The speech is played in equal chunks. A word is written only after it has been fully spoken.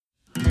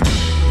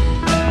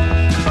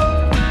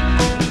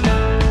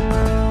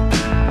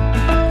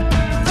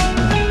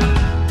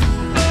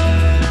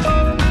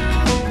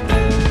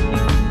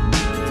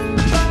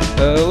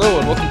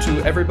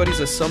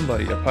Everybody's a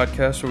Somebody, a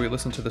podcast where we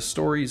listen to the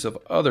stories of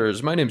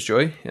others. My name's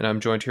Joy, and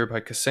I'm joined here by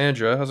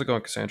Cassandra. How's it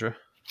going, Cassandra?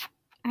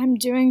 I'm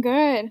doing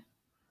good.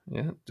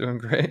 Yeah, doing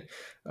great.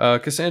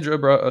 Cassandra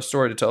brought a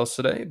story to tell us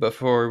today.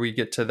 Before we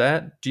get to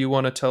that, do you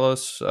want to tell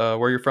us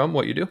where you're from,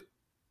 what you do?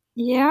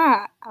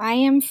 Yeah, I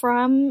am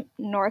from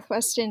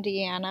Northwest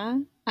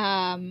Indiana.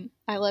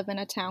 I live in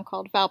a town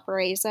called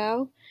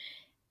Valparaiso,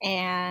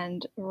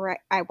 and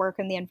I work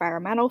in the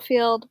environmental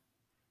field.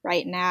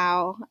 Right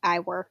now, I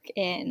work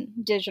in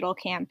digital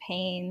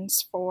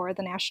campaigns for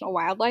the National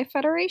Wildlife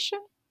Federation.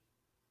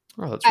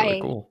 Oh, that's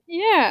really cool.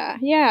 Yeah,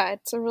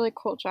 it's a really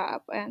cool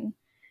job. And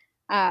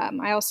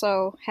I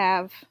also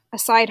have a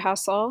side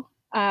hustle.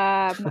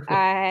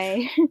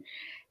 I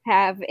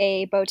have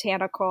a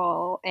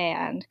botanical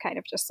and kind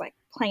of just like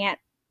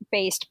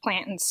plant-based,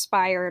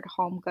 plant-inspired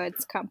home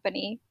goods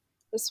company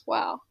as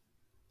well.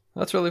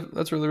 That's really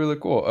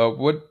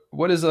cool.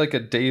 What is like a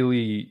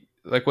daily,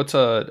 like what's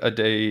a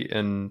day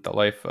in the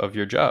life of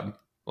your job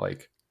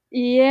like?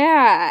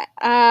 Yeah.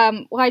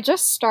 Well, I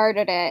just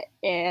started it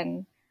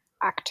in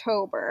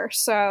October,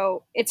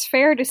 so it's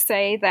fair to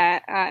say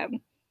that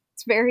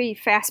it's very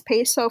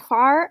fast-paced so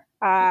far.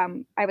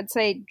 I would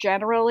say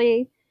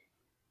generally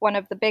one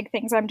of the big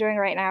things I'm doing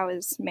right now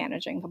is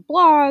managing the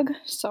blog.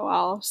 So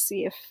I'll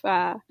see if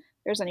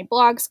there's any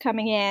blogs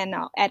coming in.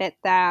 I'll edit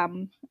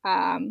them.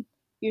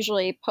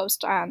 Usually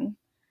post on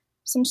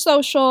some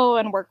social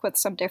and work with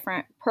some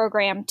different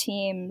program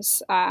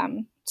teams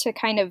to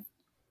kind of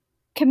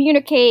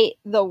communicate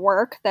the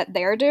work that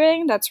they're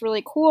doing. That's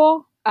really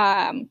cool.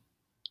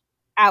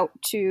 Out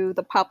to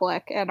the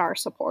public and our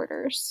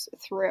supporters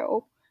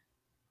through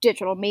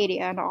digital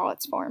media in all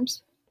its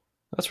forms.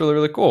 That's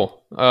really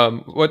cool.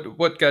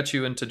 What got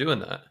you into doing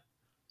that?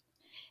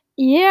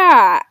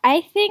 Yeah,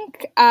 I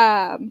think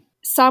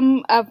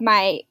some of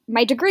my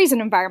degrees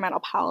in environmental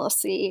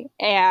policy,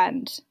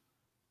 and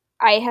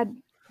I had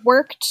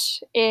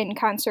worked in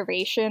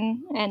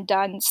conservation and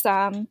done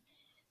some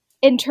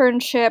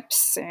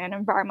internships in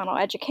environmental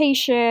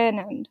education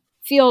and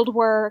field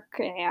work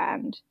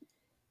and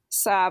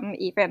some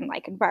even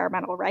like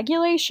environmental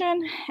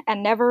regulation,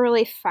 and never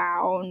really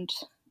found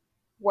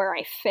where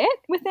I fit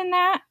within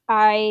that.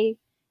 I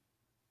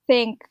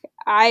think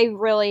I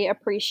really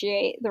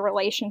appreciate the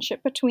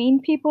relationship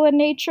between people and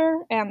nature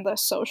and the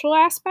social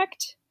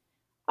aspect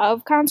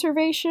of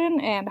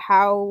conservation and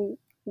how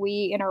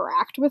we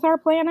interact with our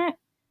planet.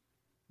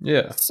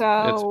 Yeah, it's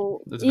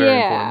So, it's very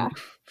yeah,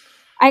 important.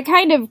 I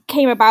kind of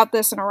came about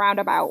this in a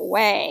roundabout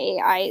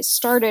way. I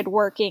started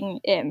working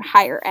in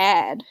higher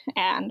ed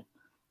and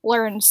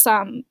learned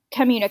some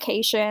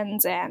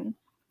communications and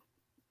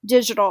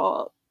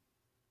digital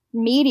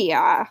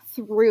media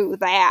through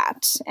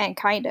that, and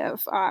kind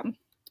of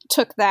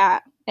took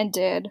that and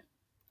did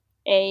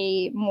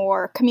a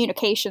more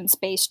communications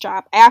based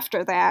job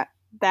after that.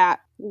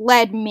 That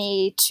led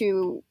me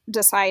to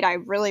decide I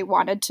really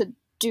wanted to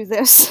do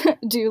this,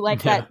 do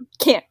like Yeah,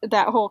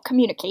 that whole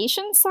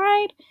communication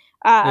side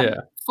um,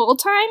 yeah, full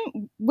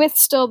time with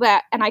still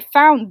that. And I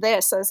found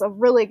this as a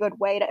really good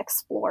way to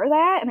explore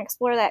that and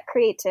explore that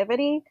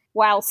creativity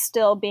while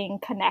still being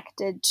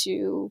connected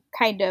to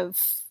kind of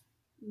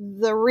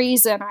the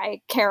reason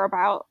I care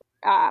about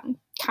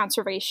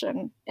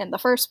conservation in the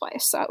first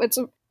place. So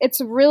it's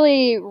a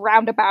really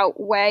roundabout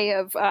way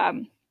of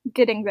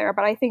getting there,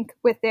 but I think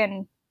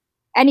within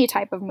any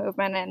type of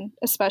movement, and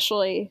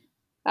especially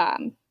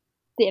um,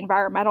 the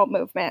environmental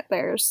movement,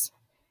 there's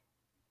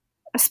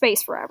a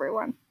space for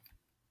everyone.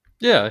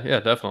 yeah,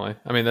 definitely.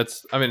 I mean,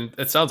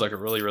 it sounds like a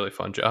really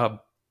fun job.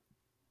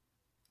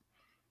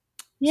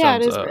 Yeah,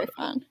 it Sounds is very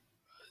fun.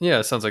 Yeah,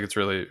 it sounds like it's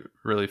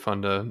really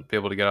fun to be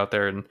able to get out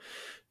there and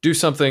do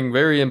something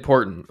very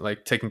important,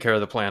 like taking care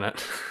of the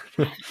planet.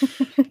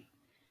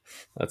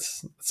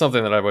 That's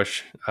something that I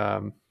wish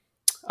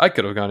I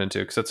could have gone into,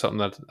 because that's something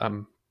that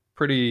I'm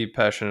pretty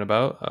passionate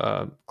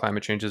about.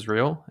 Climate change is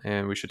real,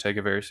 and we should take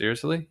it very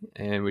seriously,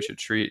 and we should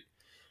treat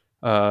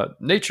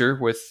nature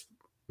with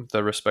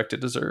the respect it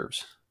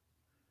deserves.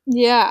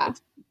 Yeah.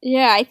 That's,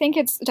 Yeah, I think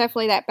it's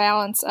definitely that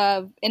balance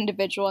of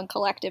individual and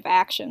collective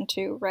action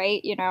too,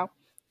 right?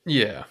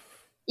 yeah,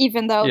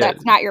 Even though yeah,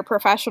 that's not your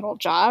professional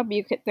job,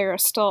 there are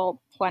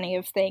still plenty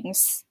of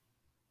things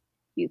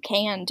you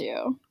can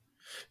do.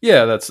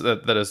 yeah.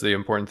 That is the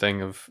important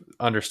thing of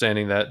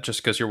understanding that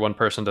just because you're one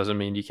person doesn't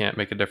mean you can't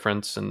make a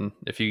difference. And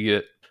if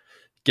you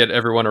get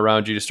everyone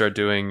around you to start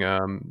doing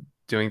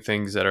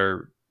things that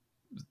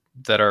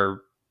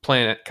are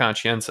planet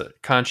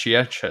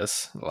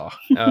conscientious,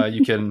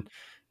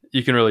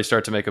 you can really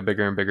start to make a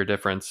bigger and bigger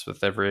difference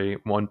with every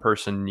one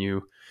person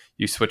you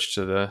switch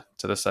to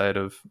the side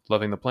of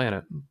loving the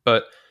planet.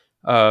 But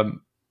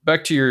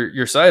back to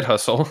your side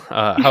hustle,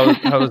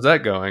 how is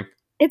that going?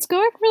 It's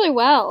going really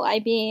well. I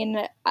mean,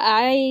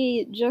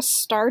 I just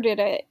started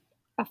it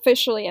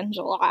officially in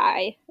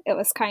July. It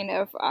was kind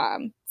of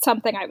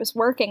something I was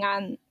working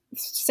on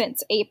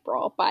since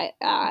April, but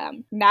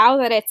now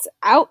that it's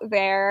out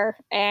there,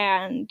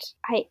 and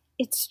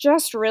it's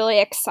just really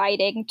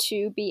exciting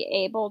to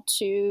be able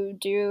to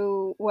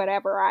do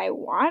whatever I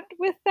want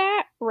with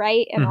that,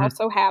 right? And Hmm.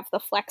 also have the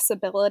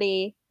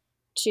flexibility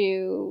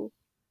to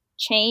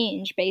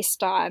change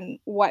based on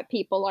what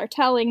people are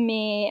telling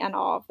me and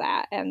all of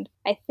that. And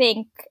I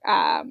think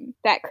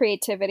that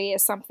creativity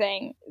is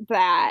something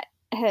that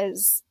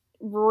has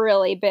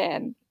really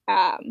been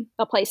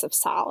a place of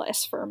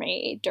solace for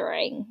me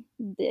during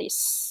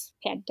this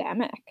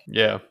pandemic.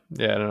 Yeah,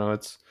 yeah, I don't know.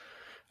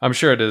 I'm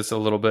sure it is a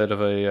little bit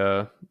of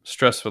a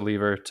stress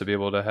reliever to be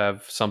able to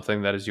have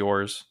something that is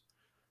yours.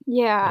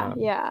 Yeah, Um,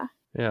 yeah.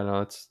 yeah,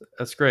 no,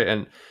 that's great,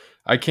 and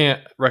I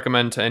can't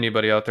recommend to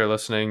anybody out there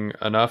listening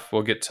enough.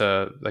 We'll get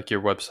to like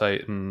your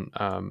website and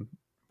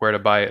where to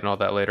buy it and all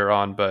that later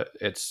on, but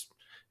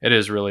it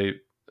is really,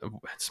 it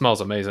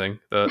smells amazing.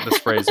 The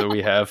sprays that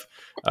we have,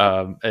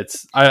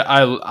 it's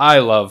I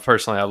love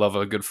personally. I love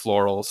a good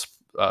floral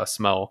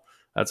smell.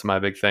 That's my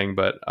big thing.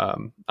 But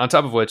on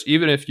top of which,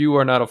 even if you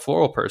are not a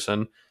floral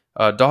person,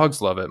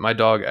 dogs love it. My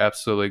dog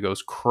absolutely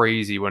goes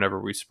crazy whenever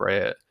we spray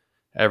it.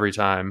 Every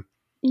time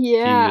he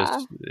Yeah.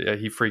 just yeah,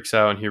 he freaks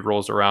out and he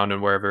rolls around,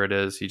 and wherever it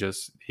is,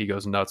 he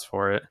goes nuts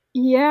for it.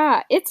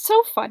 Yeah, it's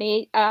so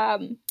funny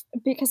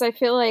because I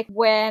feel like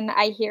when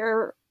I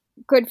hear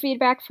good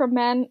feedback from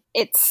men,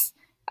 it's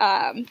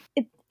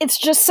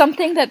just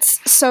something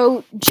that's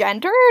so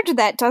gendered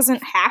that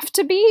doesn't have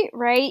to be,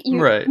 right?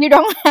 Right. You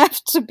don't have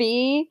to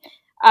be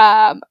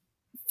um,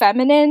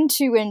 feminine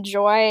to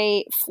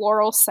enjoy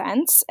floral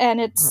scents,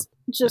 and Oh, it's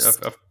yeah,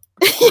 just of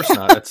course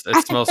not. It I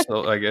smells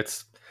so like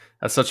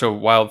that's such a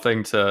wild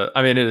thing to.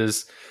 I mean, it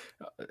is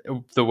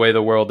the way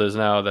the world is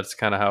now. That's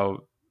kind of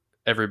how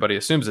everybody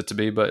assumes it to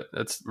be, but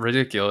it's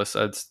ridiculous.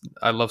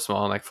 I love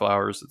smelling like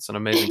flowers. It's an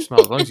amazing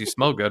smell. As long as you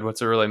smell good,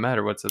 what's it really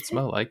matter? What's it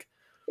smell like?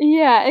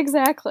 Yeah,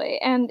 exactly.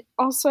 And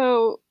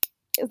also,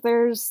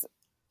 there's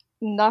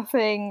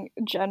nothing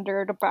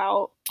gendered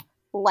about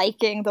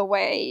liking the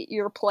way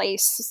your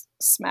place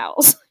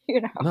smells,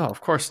 you know? No,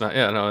 of course not.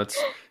 Yeah, no.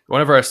 It's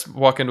whenever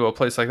walk into a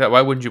place like that,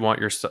 why wouldn't you want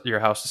your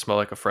house to smell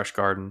like a fresh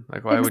garden?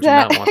 Like, why would you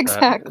not want that?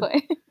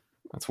 Exactly.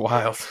 That's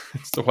wild.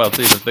 It's so wild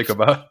to even think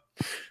about.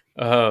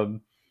 Um,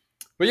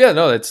 but yeah,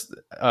 no, it's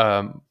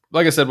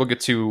like I said, we'll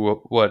get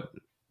to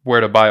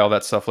where to buy all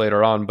that stuff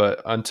later on.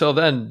 But until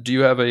then, do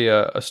you have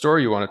a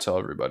story you want to tell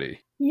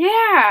everybody?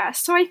 Yeah,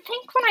 so I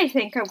think when I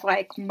think of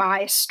like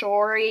my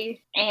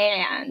story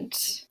and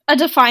a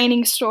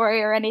defining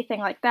story or anything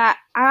like that,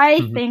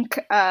 I Hmm. think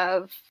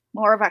of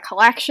more of a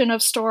collection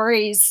of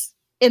stories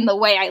in the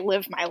way I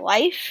live my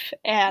life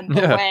and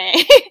the Yeah. way,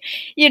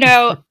 you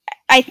know,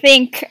 I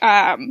think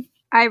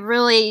I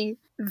really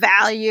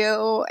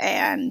value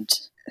and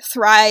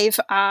thrive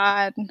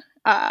on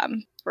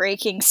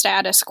breaking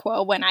status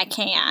quo when I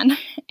can.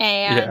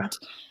 Yeah. And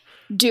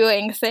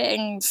doing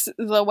things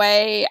the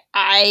way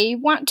I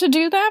want to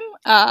do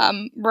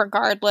them,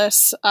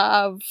 regardless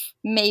of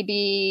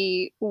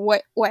maybe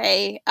what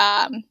way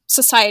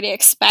society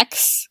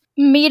expects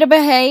me to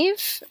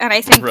behave. And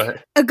I think Right.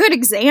 a good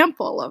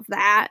example of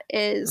that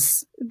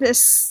is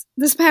this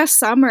past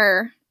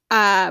summer.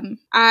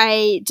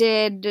 I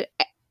did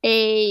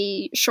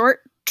a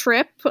short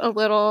trip, a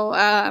little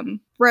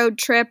road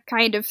trip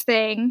kind of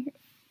thing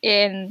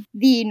in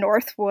the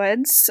North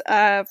Woods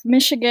of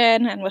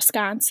Michigan and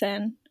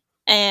Wisconsin.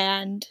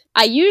 And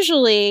I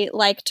usually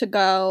like to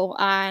go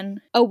on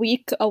a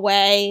week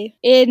away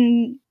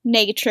in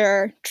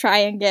nature, try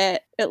and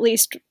get at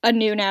least a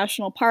new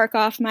national park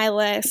off my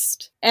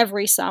list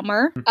every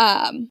summer.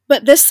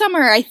 But this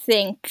summer, I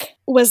think,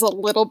 was a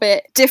little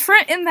bit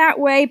different in that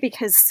way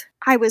because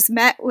I was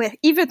met with,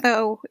 even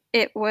though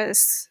it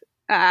was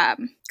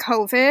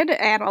COVID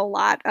and a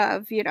lot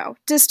of,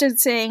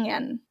 distancing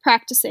and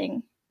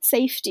practicing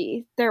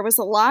safety, there was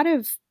a lot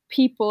of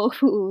people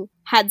who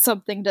had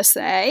something to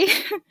say.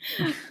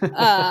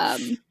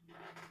 um,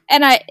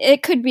 and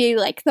it could be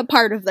like the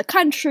part of the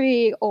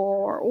country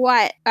or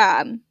what.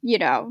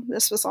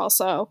 This was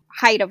also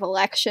height of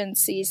election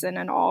season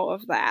and all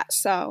of that.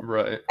 So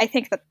Right. I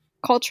think the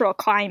cultural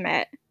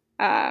climate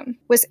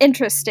was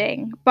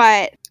interesting,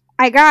 but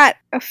I got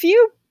a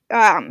few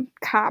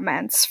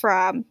comments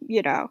from,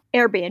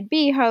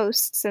 Airbnb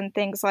hosts and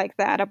things like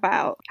that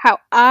about how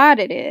odd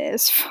it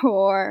is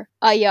for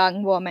a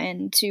young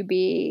woman to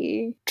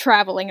be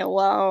traveling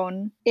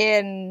alone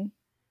in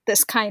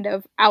this kind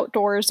of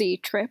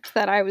outdoorsy trip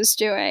that I was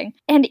doing.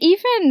 And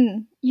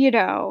even,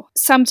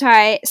 some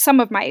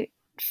of my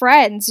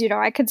friends,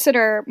 I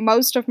consider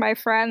most of my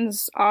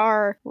friends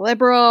are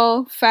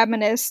liberal,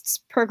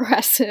 feminists,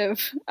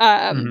 progressive,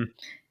 Hmm.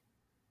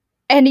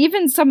 and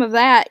even some of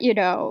that,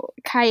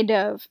 kind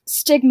of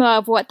stigma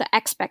of what the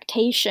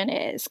expectation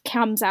is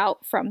comes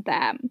out from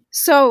them.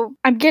 So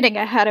I'm getting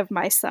ahead of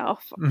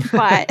myself.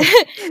 But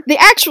the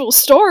actual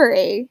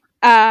story,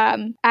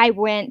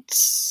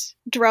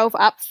 drove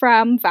up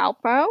from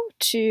Valpo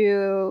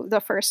to the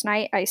first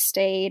night I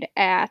stayed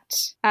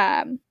at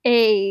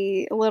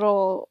a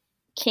little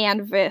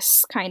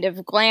canvas kind of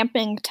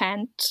glamping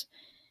tent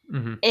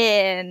Mm-hmm.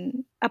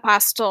 in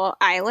Apostle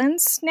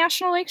Islands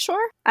National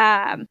Lakeshore.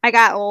 I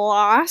got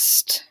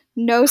lost.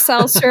 No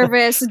cell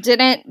service.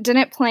 Didn't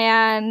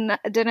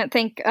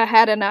think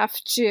ahead enough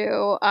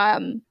to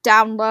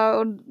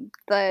download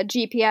the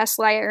GPS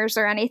layers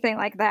or anything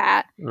like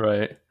that.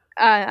 Right.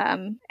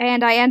 And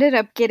I ended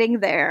up getting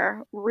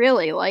there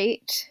really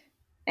late.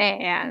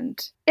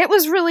 And it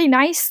was really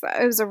nice, though.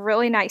 It was a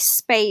really nice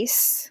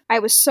space. I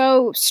was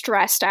so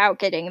stressed out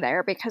getting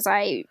there because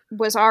I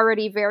was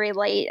already very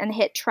late and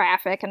hit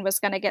traffic and was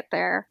going to get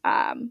there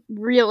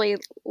really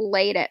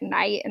late at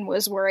night and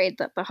was worried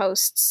that the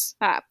hosts,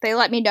 they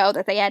let me know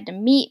that they had to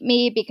meet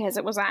me because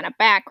it was on a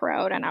back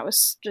road, and I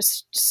was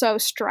just so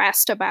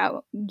stressed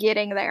about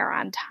getting there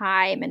on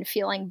time and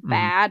feeling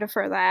bad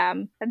for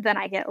them. And then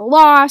I get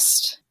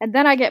lost, and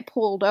then I get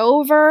pulled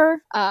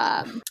over,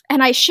 and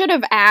I should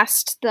have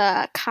asked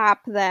the cop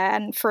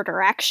then for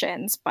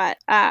directions, but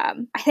I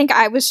think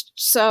I was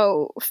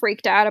so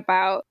freaked out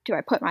about, do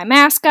I put my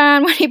mask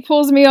on when he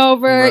pulls me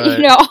over? Right. You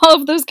know, all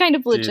of those kind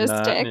of Do you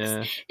not?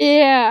 logistics.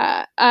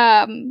 Yeah.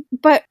 Yeah.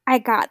 But I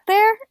got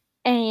there,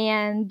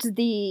 and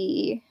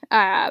the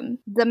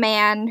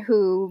man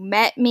who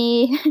met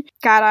me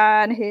got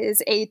on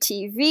his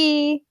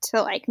ATV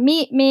to like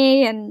meet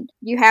me, and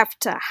you have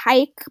to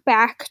hike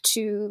back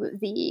to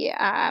the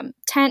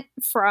tent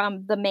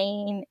from the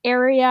main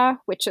area,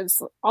 which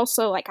is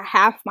also like a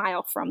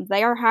half-mile from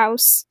their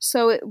house.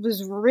 So it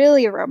was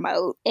really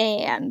remote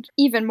and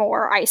even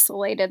more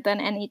isolated than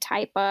any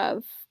type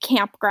of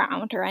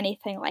campground or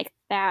anything like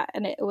that.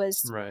 And it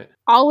was Right.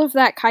 all of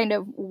that kind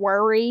of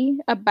worry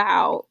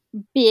about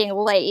being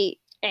late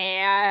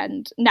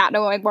and not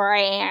knowing where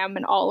I am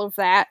and all of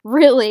that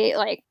really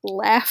like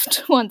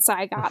left once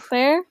I got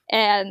there.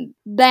 And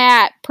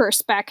that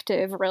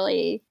perspective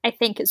really, I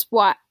think, is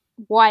why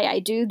I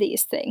do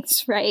these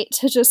things, right?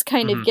 To just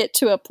kind of get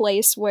to a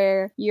place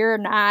where you're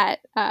not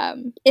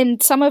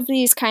in some of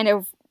these kind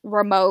of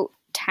remote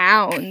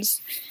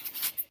towns,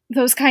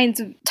 those kinds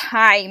of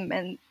time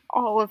and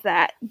all of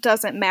that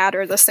doesn't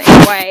matter the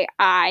same way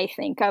I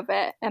think of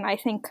it. And I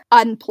think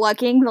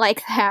unplugging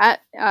like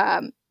that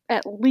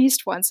at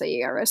least once a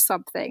year is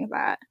something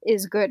that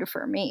is good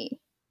for me.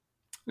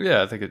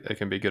 Yeah, I think it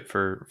can be good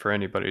for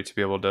anybody to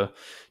be able to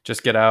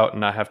just get out and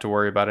not have to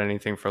worry about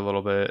anything for a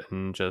little bit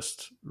and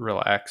just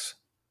relax.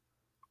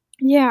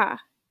 Yeah.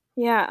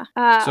 Yeah.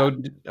 So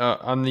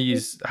on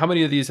these, how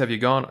many of these have you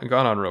gone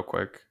on real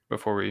quick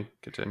before we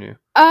continue?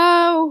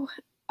 Oh,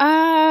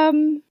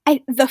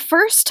 the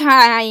first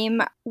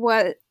time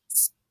was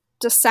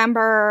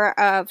December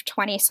of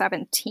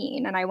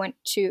 2017, and I went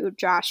to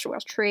Joshua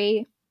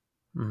Tree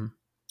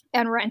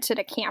and rented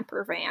a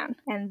camper van.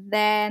 And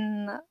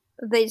then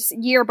this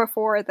year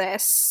before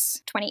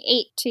this,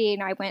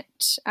 2018, I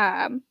went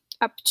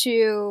up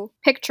to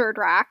Pictured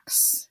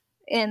Rocks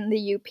in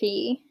the UP.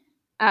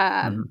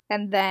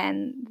 And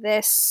then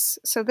this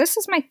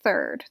is my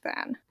third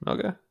then.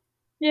 Okay.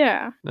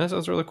 Yeah. That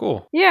sounds really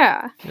cool.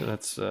 Yeah. Yeah,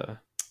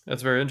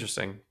 that's very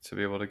interesting to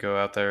be able to go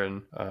out there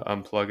and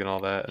unplug and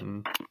all that.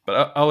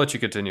 But I'll let you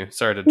continue.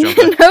 Sorry to jump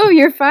in. No,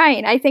 you're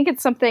fine. I think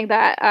it's something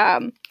that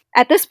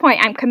at this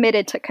point I'm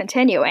committed to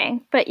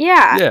continuing. But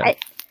yeah.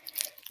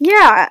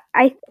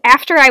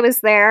 After I was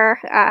there,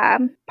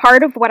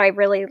 part of what I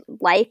really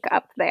like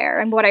up there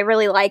and what I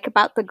really like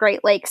about the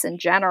Great Lakes in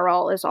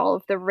general is all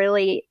of the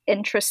really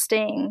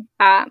interesting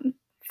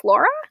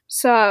flora.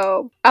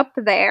 So up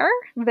there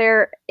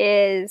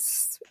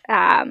is,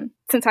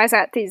 since I was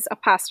at these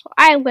Apostle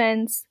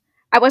Islands,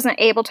 I wasn't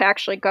able to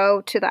actually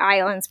go to the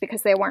islands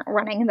because they weren't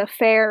running the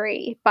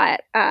ferry,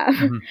 but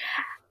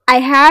I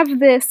have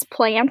this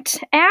plant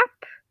app,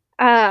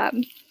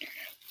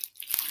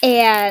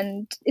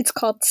 and it's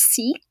called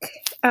Seek.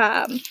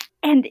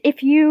 And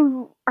if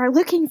you are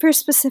looking for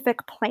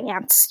specific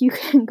plants, you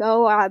can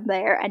go on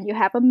there and you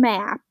have a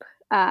map,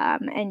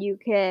 and you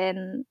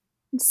can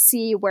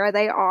see where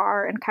they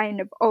are and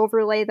kind of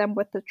overlay them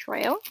with the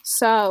trail.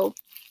 So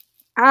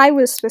I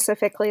was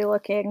specifically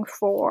looking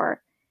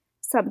for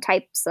some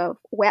types of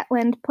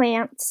wetland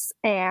plants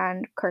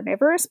and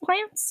carnivorous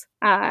plants.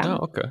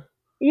 Okay.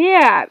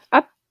 Yeah,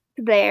 up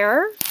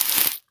there's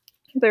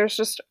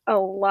just a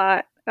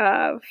lot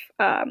of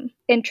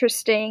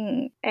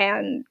interesting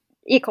and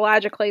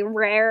ecologically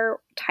rare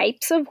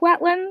types of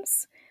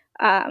wetlands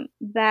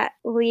that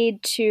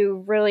lead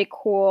to really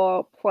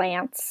cool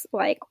plants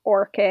like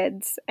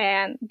orchids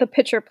and the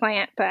pitcher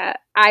plant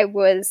that I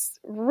was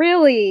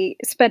really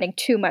spending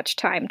too much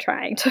time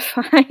trying to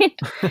find.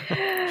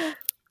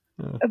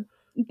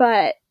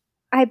 But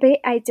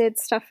I did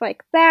stuff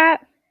like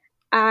that.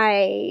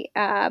 I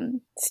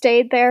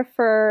stayed there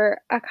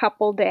for a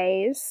couple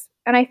days,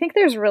 and I think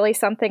there's really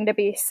something to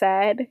be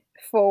said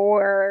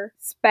for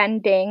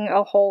spending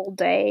a whole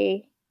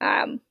day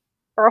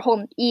or a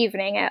whole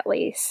evening at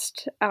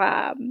least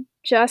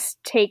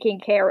just taking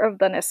care of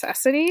the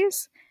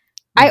necessities.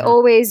 I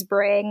always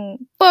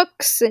bring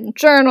books and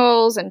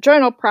journals and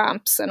journal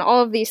prompts and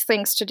all of these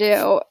things to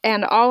do,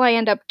 and all I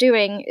end up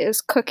doing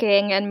is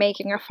cooking and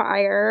making a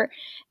fire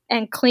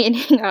and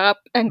cleaning up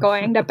and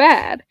going to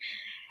bed.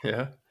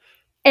 Yeah.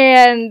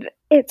 And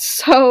it's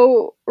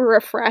so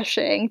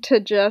refreshing to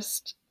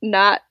just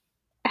not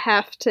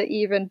have to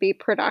even be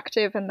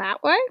productive in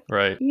that way.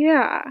 Right.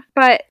 Yeah.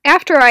 But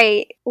after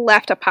I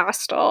left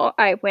Apostle,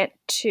 I went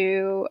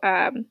to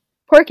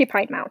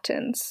Porcupine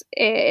Mountains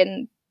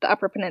in the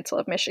Upper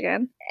Peninsula of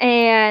Michigan.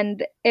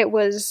 And it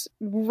was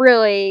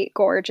really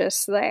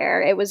gorgeous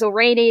there. It was a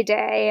rainy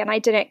day, and I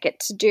didn't get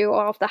to do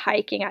all of the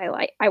hiking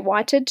I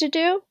wanted to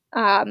do.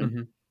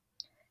 Mm-hmm.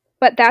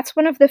 But that's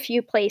one of the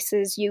few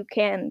places you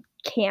can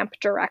camp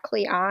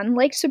directly on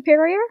Lake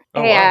Superior.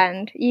 Oh, wow.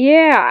 And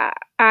yeah,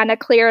 on a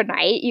clear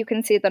night, you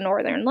can see the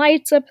northern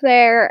lights up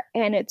there,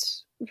 and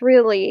it's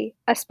really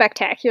a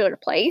spectacular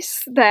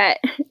place that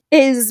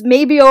is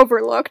maybe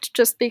overlooked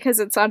just because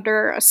it's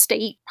under a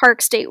state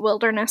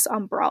wilderness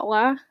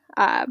umbrella.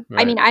 I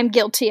mean, Right. I'm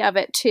guilty of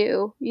it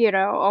too,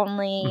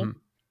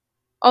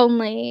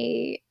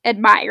 only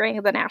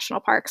admiring the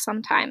national park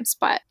sometimes,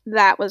 but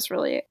that was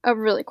really a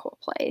really cool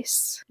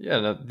place. Yeah,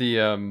 no, the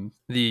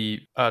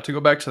to go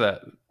back to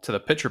the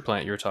pitcher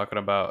plant you were talking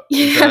about,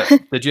 Yeah.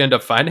 did you end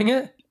up finding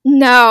it?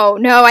 No,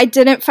 I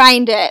didn't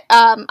find it.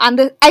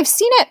 I've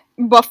seen it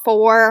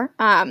before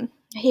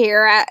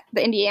here at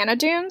the Indiana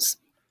Dunes,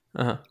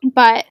 Uh-huh.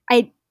 but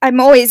I'm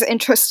always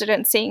interested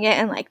in seeing it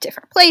in like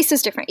different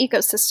places, different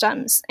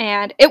ecosystems,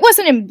 and it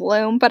wasn't in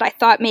bloom, but I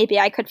thought maybe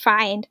I could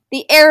find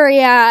the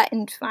area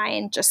and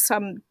find just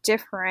some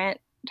different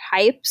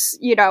types.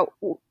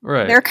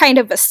 Right. They're kind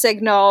of a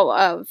signal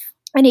of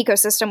an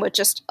ecosystem with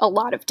just a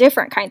lot of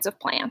different kinds of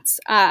plants.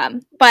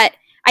 But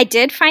I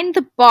did find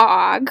the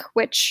bog,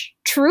 which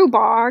true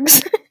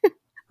bogs,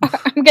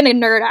 I'm going to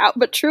nerd out,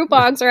 but true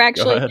bogs are Go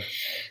actually ahead.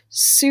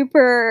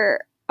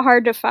 super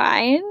hard to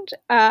find.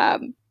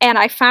 And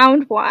I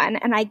found one,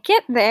 and I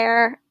get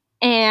there,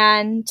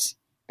 and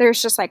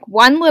there's just like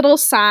one little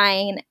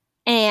sign,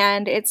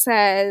 and it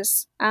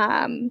says,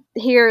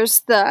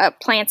 here's the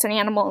plants and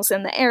animals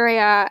in the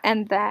area,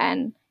 and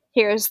then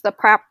here's the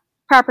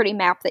property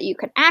map that you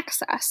can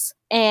access.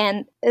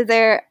 And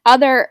their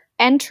other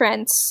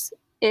entrance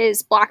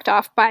is blocked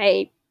off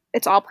by,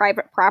 it's all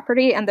private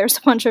property, and there's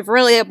a bunch of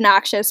really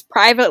obnoxious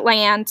private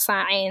land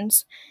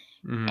signs.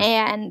 Mm-hmm.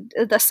 And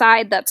the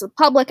side that's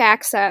public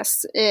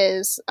access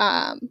is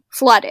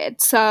flooded.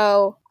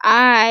 So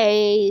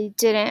I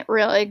didn't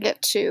really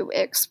get to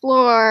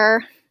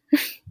explore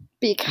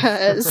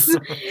because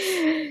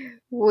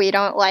we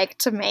don't like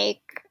to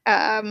make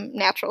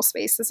natural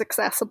spaces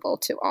accessible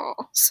to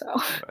all. So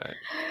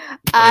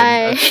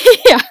Right.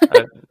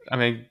 I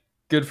mean,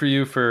 good for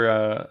you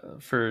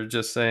for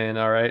just saying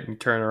all right and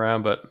turn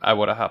around, but I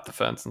would have hopped the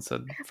fence and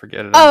said,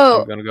 forget it,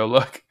 I'm gonna go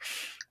look.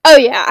 Oh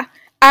yeah.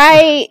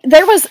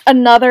 There was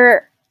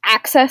another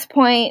access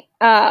point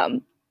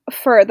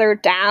further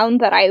down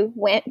that I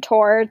went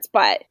towards,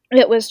 but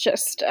it was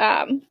just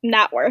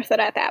not worth it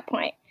at that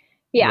point.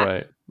 Yeah.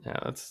 Right. Yeah,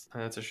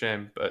 that's a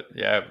shame. But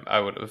yeah, I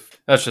would have.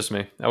 That's just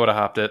me. I would have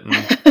hopped it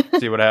and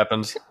see what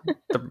happens.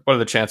 What are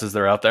the chances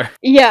they're out there?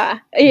 Yeah.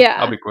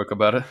 I'll be quick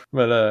about it.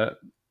 But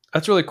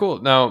that's really cool.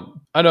 Now,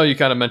 I know you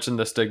kind of mentioned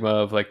the stigma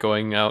of like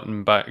going out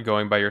and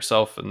going by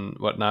yourself and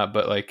whatnot,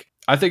 but like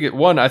I think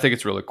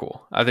it's really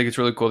cool. I think it's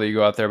really cool that you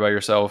go out there by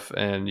yourself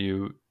and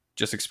you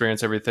just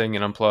experience everything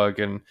and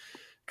unplug and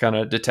kind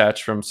of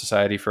detach from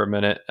society for a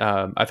minute.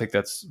 I think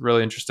that's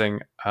really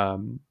interesting.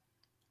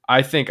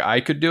 I think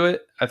I could do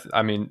it.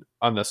 I mean,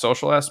 on the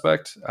social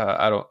aspect,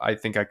 I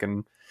think I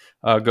can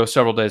go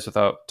several days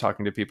without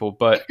talking to people,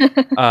 but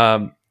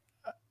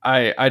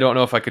I don't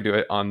know if I could do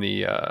it on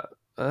the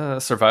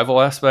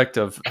survival aspect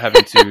of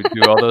having to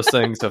do all those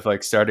things of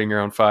like starting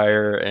your own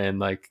fire and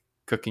like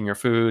cooking your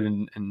food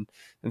and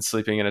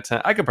sleeping in a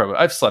tent.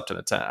 I've slept in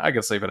a tent. I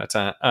could sleep in a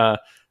tent. I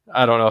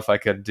don't know if I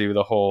could do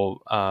the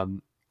whole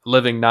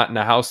living not in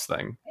a house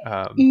thing.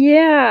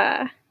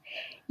 Yeah.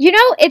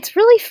 It's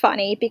really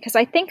funny because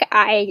I think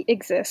I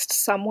exist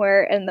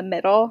somewhere in the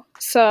middle.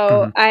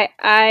 So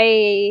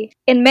I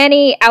in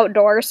many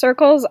outdoor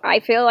circles,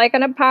 I feel like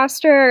an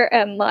imposter,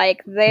 and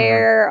like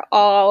they're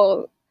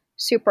all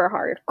super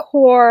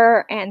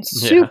hardcore and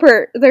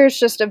super, there's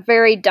just a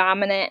very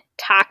dominant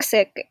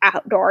toxic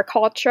outdoor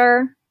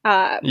culture.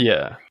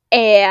 Yeah.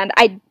 And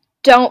I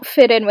don't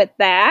fit in with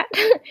that,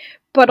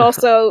 but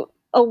also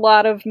a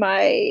lot of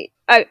my,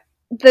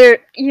 the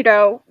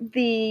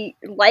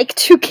like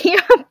to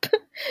camp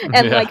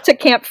and like to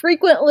camp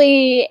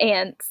frequently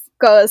and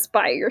goes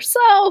by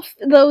yourself.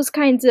 Those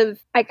kinds of,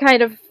 I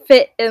kind of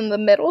fit in the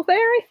middle there,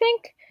 I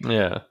think.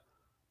 Yeah.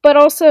 But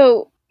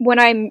also when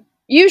I'm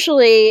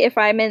usually, if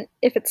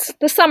it's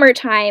the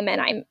summertime and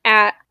I'm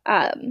at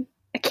a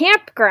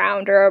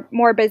campground or a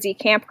more busy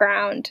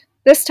campground,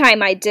 this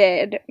time I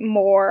did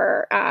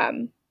more,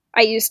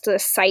 I used a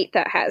site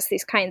that has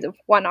these kinds of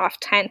one-off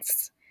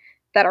tents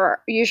that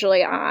are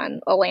usually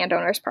on a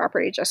landowner's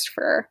property just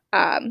for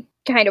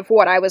kind of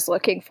what I was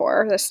looking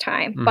for this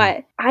time.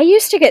 But I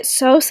used to get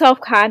so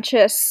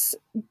self-conscious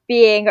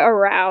being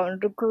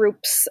around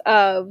groups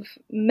of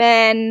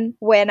men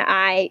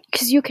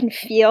because you can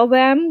feel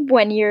them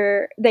when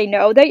they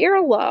know that you're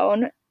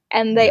alone.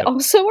 And they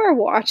also are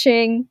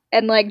watching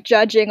and like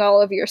judging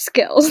all of your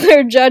skills.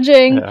 They're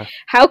judging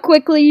how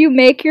quickly you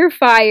make your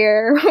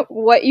fire,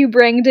 what you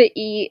bring to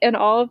eat, and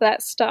all of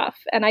that stuff.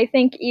 And I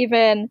think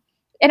even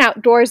in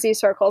outdoorsy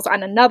circles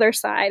on another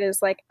side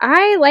is like,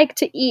 I like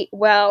to eat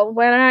well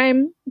when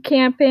I'm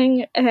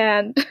camping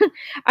and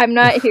I'm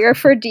not here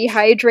for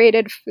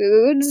dehydrated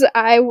foods.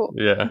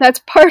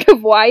 That's part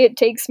of why it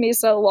takes me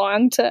so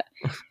long to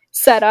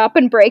set up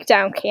and break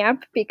down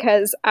camp,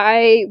 because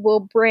I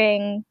will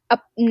bring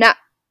up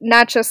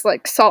not just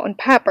like salt and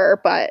pepper,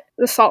 but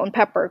the salt and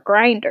pepper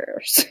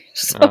grinders.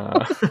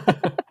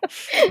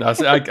 No,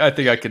 see, I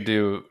think I could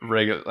do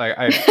regular. Like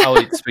I'll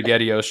eat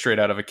SpaghettiOs straight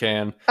out of a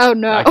can. Oh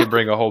no! I could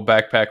bring a whole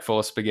backpack full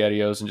of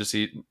SpaghettiOs and just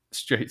eat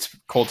straight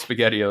cold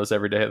SpaghettiOs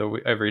every day of the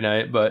week, every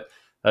night. But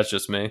that's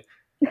just me.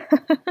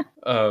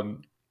 Yeah,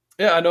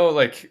 I know.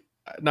 Like,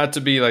 not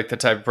to be like the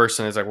type of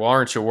person who's like, well,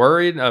 aren't you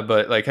worried?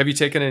 But like, have you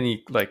taken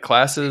any like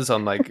classes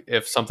on like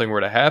if something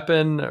were to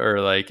happen, or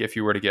like if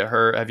you were to get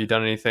hurt? Have you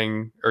done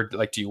anything, or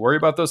like do you worry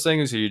about those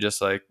things, or you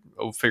just like,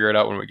 we'll figure it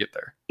out when we get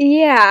there?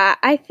 Yeah,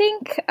 I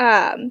think.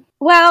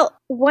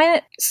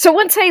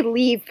 Once I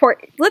leave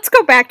Port, let's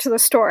go back to the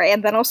story,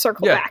 and then I'll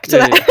circle back to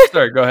that. Yeah.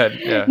 Sorry, go ahead.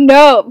 Yeah.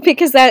 No,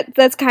 because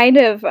that's kind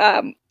of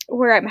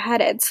where I'm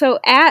headed. So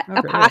at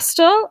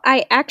Apostle,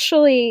 I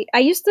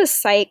used this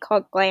site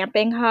called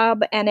Glamping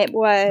Hub, and it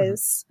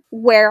was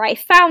where I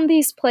found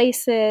these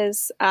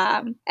places.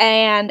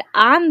 And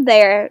on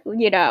there,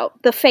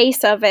 the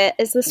face of it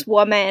is this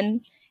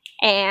woman,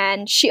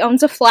 and she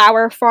owns a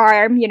flower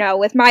farm.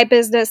 With my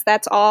business,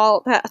 that's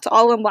all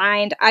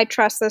aligned. I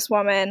trust this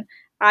woman.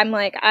 I'm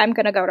like, I'm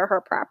going to go to her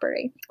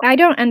property. I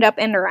don't end up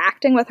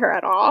interacting with her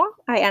at all.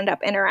 I end up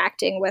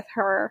interacting with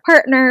her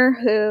partner,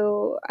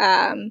 who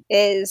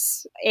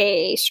is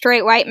a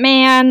straight white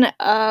man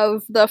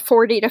of the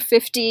 40 to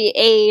 50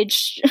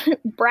 age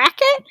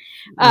bracket,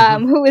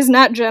 who is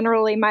not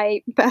generally my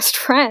best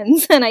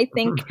friends. And I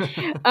think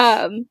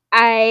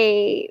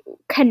I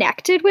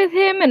connected with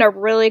him in a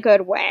really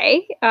good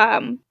way.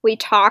 We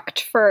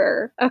talked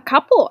for a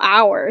couple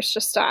hours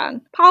just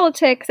on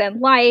politics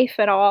and life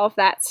and all of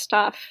that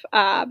stuff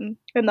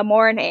in the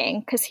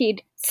morning, because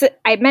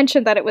I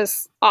mentioned that it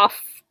was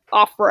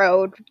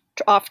off-road,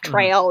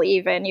 off-trail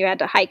even. You had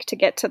to hike to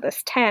get to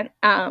this tent.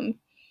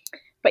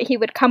 But he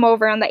would come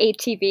over on the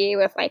ATV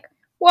with like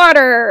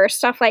water or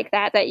stuff like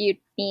that you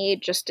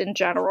need just in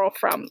general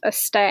from a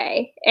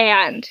stay.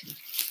 And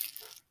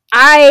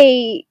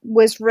I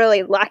was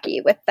really lucky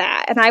with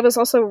that. And I was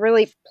also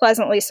really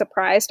pleasantly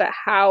surprised at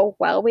how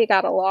well we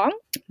got along.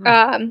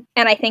 And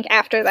I think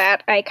after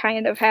that, I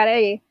kind of had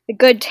a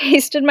good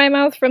taste in my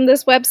mouth from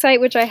this website,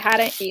 which I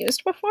hadn't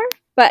used before.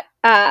 But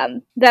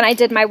then I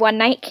did my one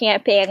night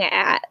camping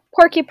at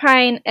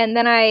Porcupine, and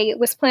then I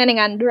was planning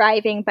on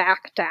driving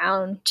back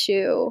down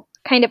to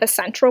kind of a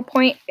central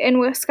point in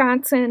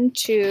Wisconsin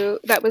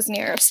that was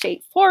near a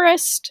state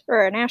forest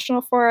or a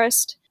national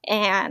forest,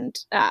 and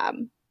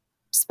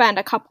spend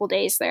a couple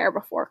days there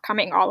before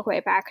coming all the way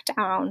back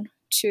down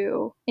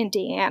to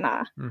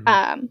Indiana.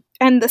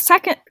 And the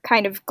second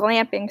kind of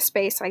glamping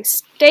space I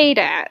stayed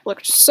at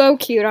looked so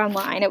cute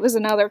online. It was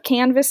another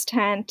canvas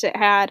tent. It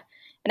had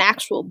an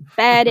actual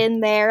bed in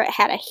there. It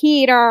had a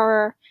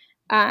heater.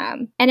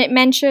 And it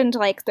mentioned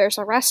like there's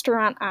a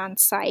restaurant on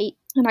site.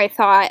 And I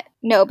thought,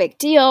 no big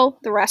deal.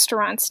 The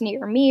restaurants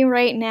near me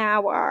right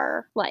now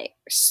are like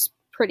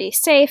pretty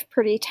safe,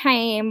 pretty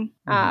tame.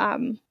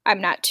 I'm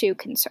not too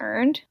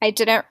concerned. I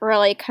didn't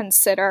really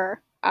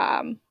consider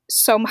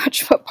so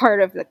much what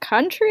part of the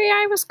country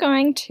I was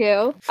going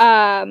to.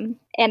 And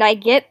I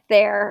get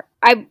there.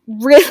 I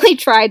really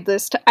tried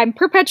this. I'm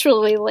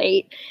perpetually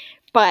late,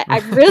 but I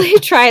really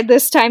tried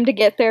this time to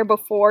get there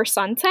before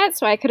sunset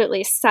so I could at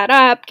least set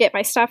up, get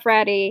my stuff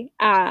ready.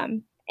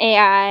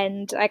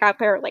 And I got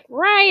there like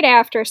right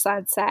after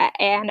sunset,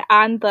 and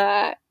on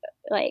the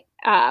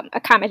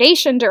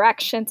accommodation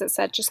directions, it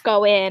said just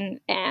go in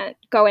and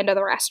go into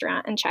the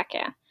restaurant and check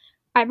in.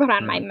 I put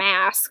on my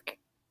mask,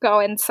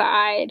 go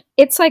inside.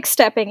 It's like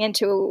stepping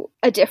into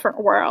a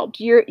different world.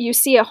 You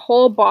see a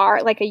whole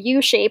bar, like a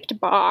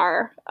U-shaped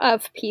bar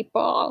of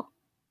people,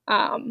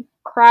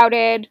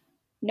 crowded,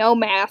 no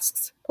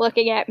masks,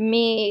 looking at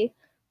me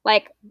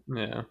like,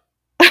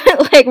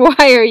 like,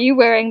 why are you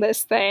wearing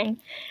this thing?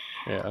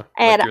 Yeah,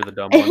 and like you're the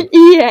dumb one.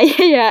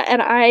 Yeah.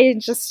 And I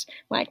just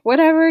like,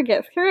 whatever,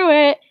 get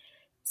through it.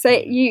 So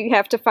you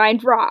have to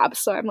find Rob.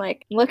 So I'm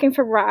like looking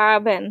for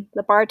Rob, and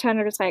the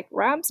bartender's like,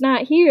 Rob's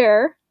not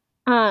here.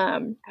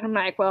 And I'm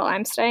like, well,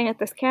 I'm staying at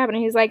this cabin.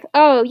 And he's like,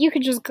 oh, you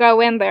could just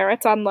go in there.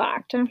 It's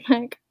unlocked. And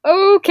I'm like,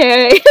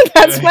 okay,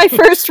 that's my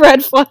first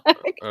red flag.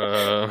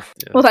 Yes.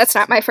 Well, that's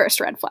not my first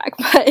red flag,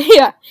 but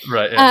yeah.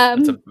 Right. Yeah.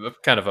 It's a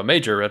kind of a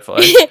major red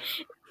flag.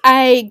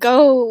 I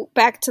go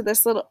back to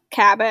this little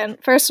cabin.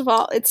 First of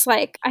all, it's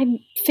like I'm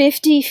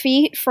 50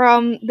 feet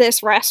from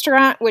this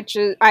restaurant, which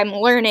I'm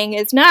learning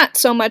is not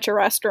so much a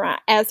restaurant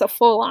as a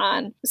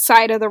full-on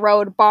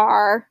side-of-the-road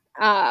bar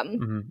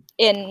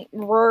in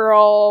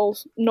rural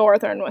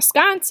northern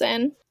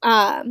Wisconsin.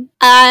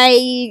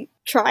 I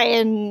try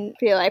and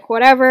be like,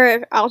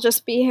 whatever, I'll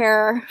just be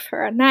here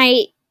for a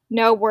night.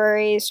 No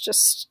worries,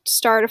 just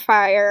start a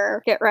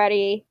fire, get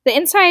ready. The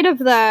inside of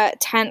the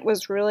tent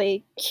was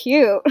really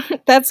cute.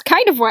 That's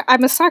kind of what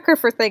I'm a sucker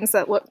for, things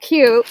that look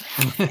cute.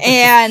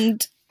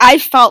 And I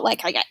felt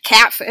like I got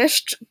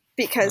catfished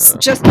because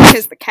just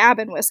because the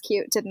cabin was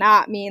cute did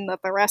not mean that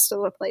the rest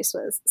of the place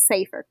was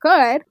safe or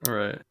good.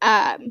 Right.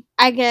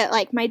 I get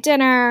like my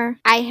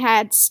dinner. I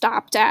had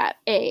stopped at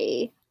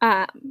a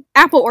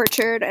apple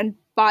orchard and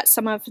bought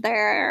some of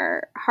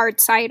their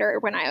hard cider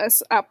when I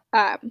was up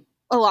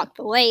along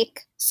the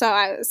lake. So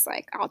I was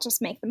like, I'll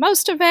just make the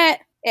most of it.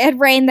 It had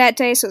rained that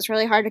day, so it was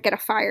really hard to get a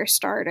fire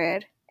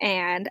started.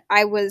 And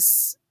I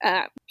was,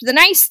 the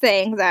nice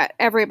thing that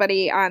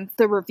everybody on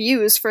the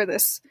reviews for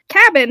this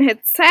cabin had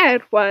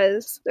said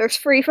was there's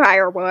free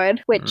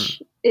firewood,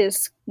 which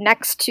is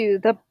next to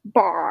the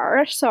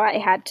bar. So I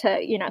had to,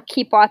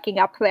 keep walking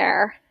up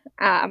there.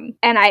 And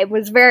I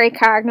was very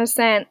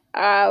cognizant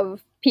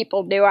of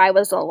people knew I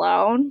was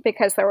alone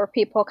because there were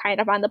people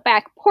kind of on the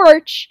back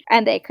porch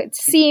and they could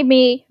see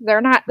me.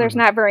 There's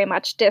not very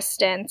much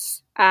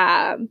distance.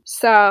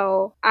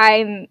 So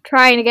I'm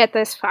trying to get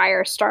this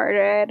fire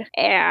started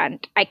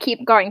and I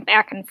keep going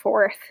back and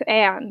forth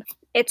and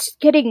it's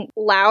getting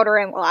louder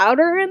and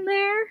louder in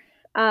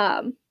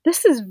there.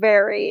 This is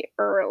very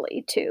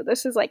early too.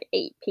 This is like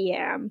 8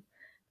 p.m.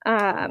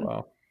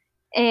 Wow.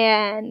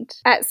 And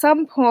at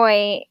some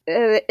point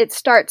it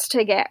starts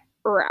to get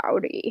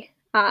rowdy.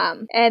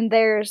 And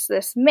there's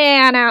this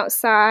man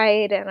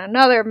outside and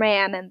another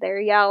man, and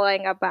they're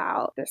yelling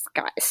about this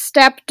guy's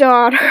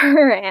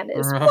stepdaughter and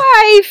his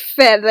wife,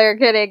 and they're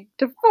getting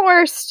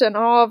divorced and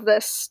all of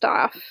this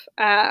stuff.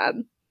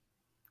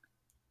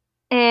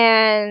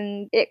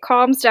 And it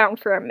calms down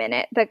for a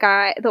minute.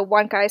 The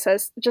one guy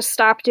says, just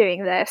stop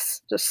doing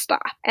this. Just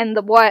stop. And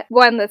the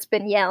one that's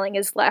been yelling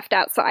is left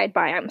outside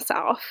by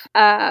himself.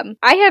 I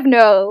have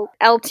no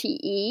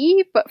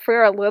LTE, but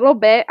for a little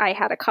bit, I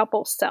had a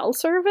couple cell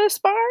service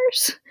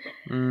bars.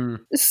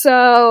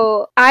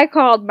 So I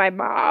called my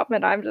mom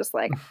and I'm just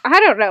like, I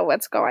don't know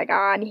what's going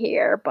on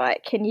here,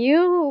 but can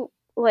you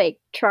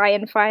try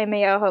and find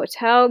me a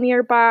hotel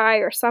nearby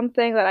or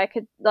something that I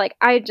could,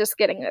 I'm just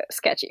getting a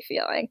sketchy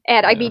feeling.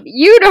 And I mean,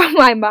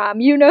 my mom,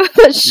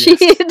 that she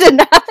did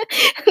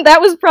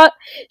not,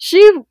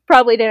 she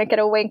probably didn't get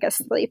a wink of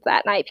sleep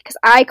that night because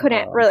I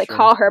couldn't really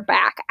call her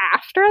back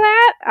after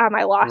that.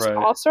 I lost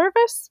all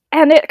service.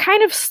 And it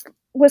kind of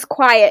was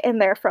quiet in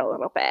there for a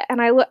little bit.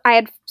 And I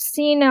had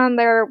seen on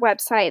their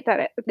website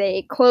that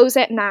they close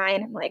at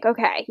 9. I'm like,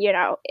 okay,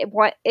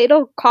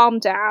 it'll calm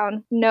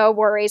down. No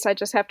worries. I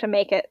just have to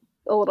make it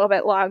a little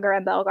bit longer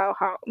and they'll go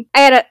home. I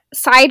had a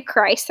side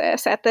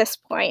crisis at this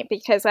point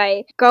because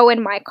I go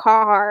in my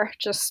car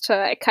just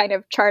to kind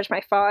of charge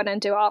my phone and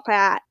do all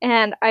that.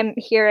 And I'm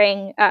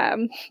hearing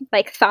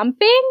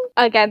thumping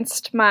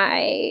against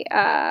my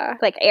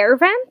air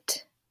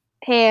vent.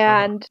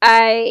 And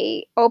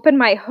I open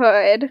my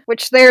hood,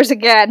 which there's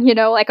again,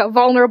 a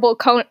vulnerable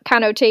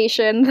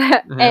connotation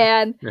that,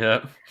 and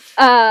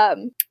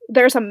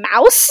there's a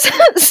mouse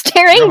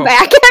staring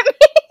back at me.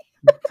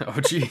 Oh,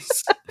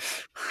 jeez.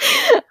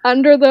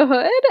 Under the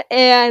hood,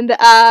 and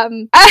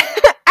I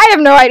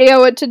have no idea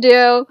what to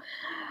do.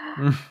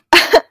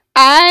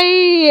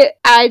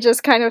 I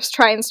just kind of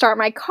try and start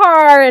my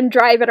car and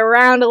drive it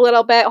around a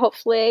little bit,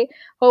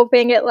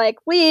 hoping it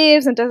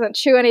leaves and doesn't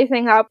chew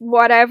anything up,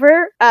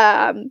 whatever.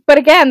 But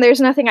again, there's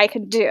nothing I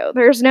can do.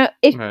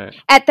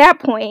 At that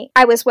point,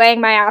 I was weighing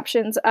my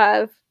options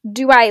of,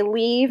 do I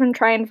leave and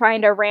try and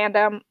find a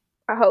random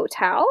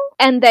hotel?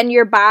 And then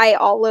you're by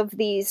all of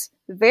these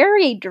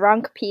very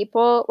drunk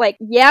people,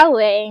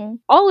 yelling.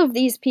 All of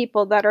these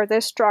people that are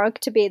this drunk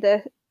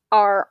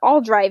are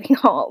all driving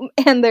home.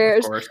 And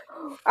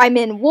I'm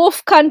in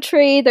wolf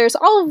country. There's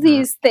all of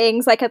these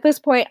things. At this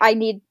point, I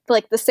need,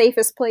 the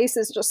safest place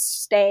is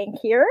just staying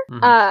here.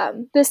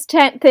 This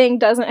tent thing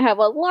doesn't have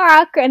a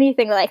lock,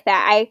 anything like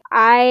that.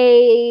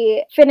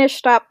 I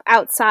finished up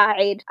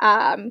outside,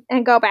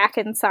 and go back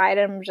inside,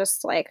 and I'm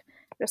just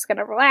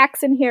gonna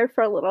relax in here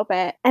for a little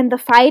bit. And the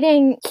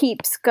fighting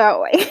keeps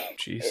going.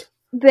 Jeez.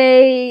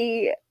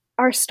 They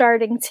are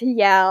starting to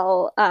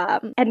yell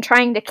and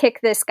trying to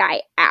kick this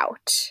guy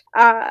out.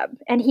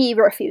 And he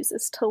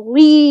refuses to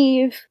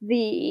leave.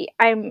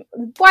 I'm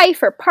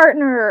wife or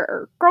partner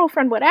or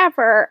girlfriend,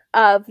 whatever,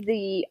 of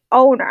the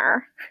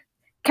owner,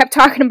 kept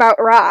talking about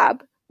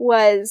Rob,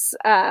 was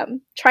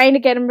trying to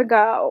get him to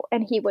go,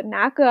 and he would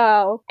not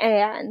go.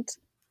 And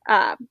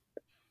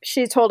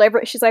she told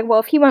she's like, well,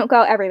 if he won't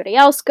go, everybody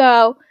else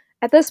go.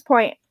 At this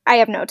point, I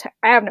have no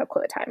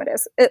clue what time it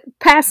is.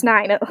 Past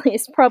 9 at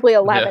least, probably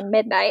 11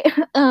 midnight.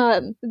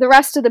 The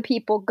rest of the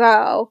people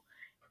go,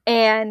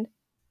 and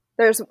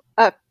there's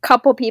a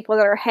couple people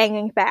that are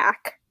hanging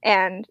back,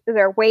 and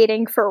they're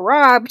waiting for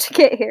Rob to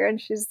get here. And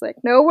she's like,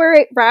 no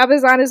worry, Rob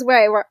is on his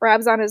way.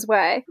 Rob's on his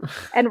way.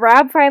 And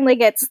Rob finally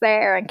gets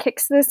there and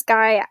kicks this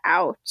guy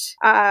out.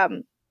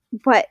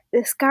 but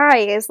this guy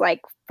is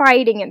like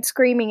fighting and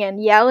screaming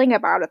and yelling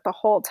about it the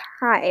whole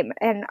time.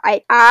 And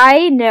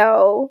I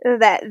know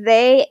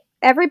that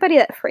everybody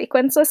that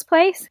frequents this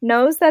place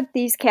knows that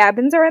these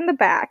cabins are in the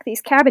back,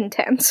 these cabin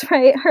tents,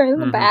 right, are in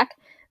the back.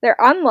 They're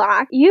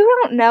unlocked. You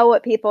don't know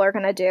what people are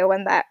going to do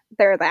when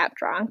they're that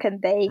drunk, and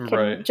they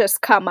can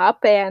just come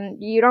up, and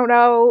you don't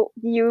know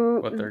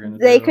what they're going to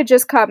do. They could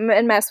just come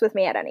and mess with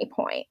me at any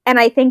point. And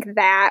I think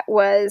that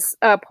was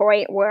a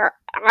point where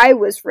I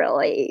was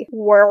really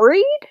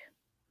worried.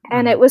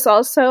 And it was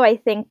also, I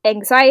think,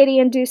 anxiety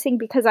inducing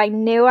because I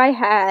knew I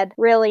had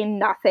really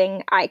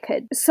nothing I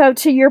could. So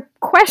to your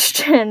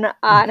question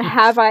on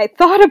have I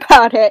thought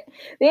about it,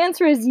 the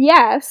answer is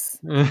yes.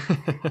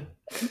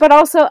 But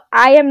also,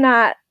 I am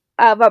not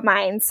of a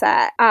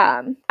mindset.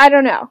 I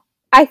don't know.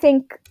 I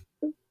think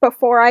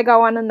before I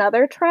go on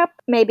another trip,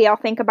 maybe I'll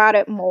think about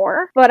it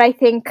more. But I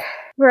think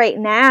right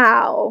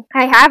now,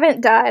 I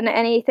haven't done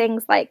any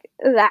things like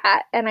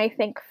that. And I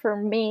think for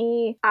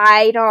me,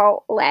 I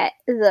don't let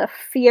the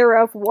fear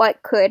of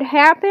what could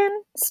happen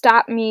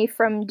stop me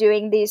from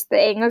doing these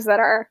things that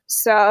are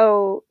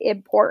so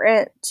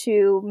important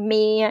to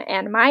me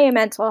and my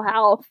mental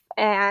health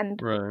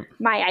and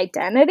my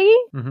identity.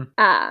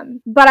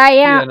 But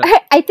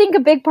I think a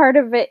big part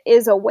of it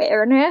is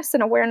awareness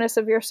and awareness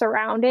of your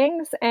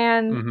surroundings.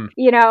 And,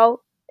 you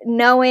know,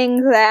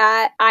 knowing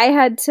that I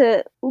had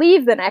to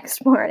leave the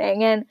next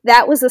morning, and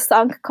that was a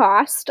sunk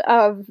cost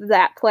of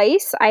that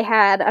place. I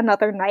had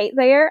another night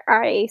there.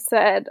 I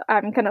said,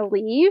 I'm going to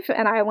leave,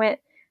 and I went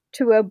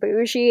to a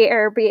bougie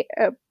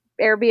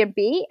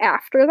Airbnb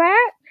after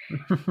that.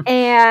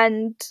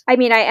 And I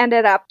mean, I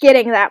ended up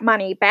getting that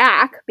money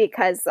back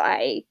because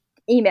I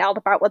emailed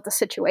about what the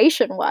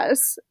situation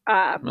was.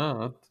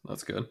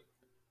 That's good.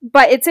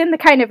 But it's in the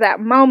kind of that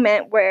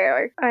moment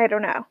where, I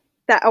don't know,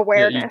 that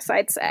awareness,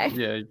 I'd say.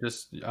 Yeah,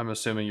 I'm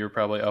assuming you're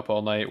probably up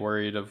all night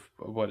worried of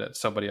what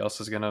somebody else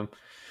is going to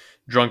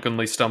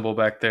drunkenly stumble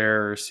back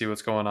there or see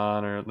what's going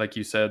on, or like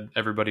you said,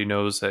 everybody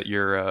knows that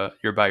you're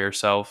by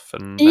yourself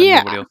and nobody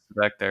else is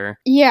back there.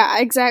 Yeah,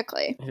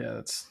 exactly.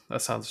 Yeah,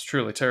 that sounds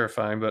truly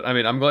terrifying, but I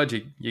mean, I'm glad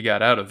you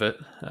got out of it.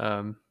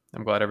 I'm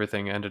glad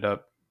everything ended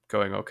up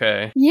going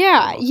okay.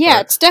 Yeah,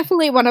 it's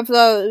definitely one of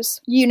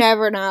those you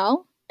never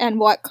know and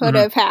what could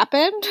have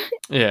happened.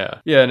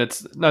 Yeah, and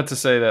it's not to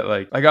say that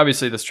like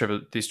obviously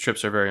these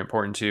trips are very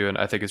important to you, and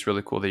I think it's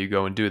really cool that you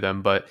go and do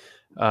them, but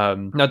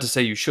not to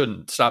say you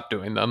shouldn't stop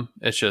doing them.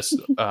 It's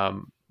just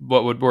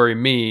what would worry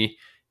me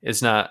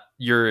is not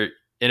your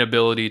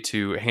inability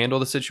to handle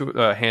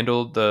the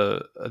handle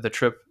the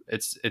trip.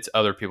 It's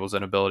other people's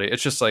inability.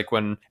 It's just like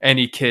when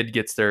any kid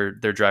gets their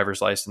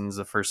driver's license,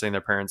 the first thing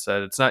their parents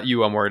said, it's not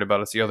you I'm worried about,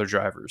 it's the other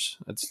drivers.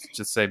 It's just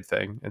the same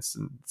thing. It's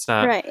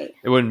not It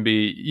wouldn't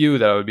be you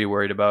that I would be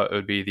worried about. It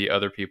would be the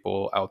other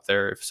people out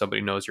there. If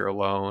somebody knows you're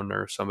alone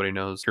or somebody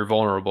knows you're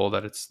vulnerable,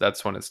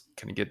 that's when it's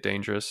going to get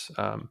dangerous.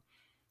 As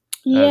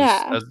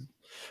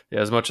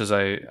much as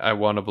I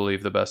want to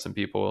believe the best in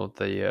people,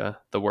 the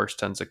worst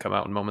tends to come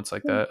out in moments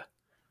like that.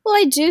 Well,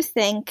 I do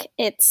think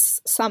it's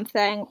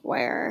something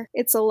where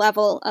it's a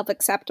level of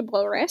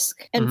acceptable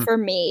risk. And for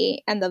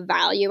me and the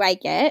value I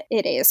get,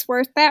 it is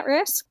worth that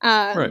risk.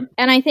 And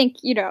I think,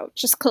 you know,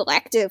 just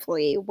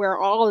collectively, we're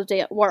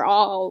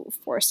all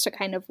forced to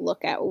kind of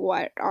look at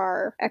what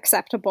our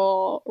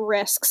acceptable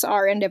risks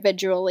are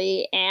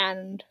individually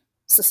and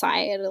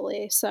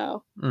societally.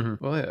 So,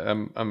 well, yeah,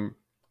 I'm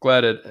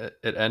glad it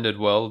ended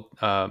well.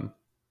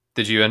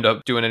 Did you end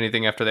up doing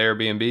anything after the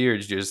Airbnb, or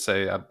did you just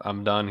say,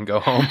 I'm done and go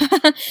home?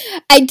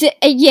 I did.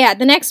 Yeah,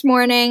 the next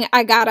morning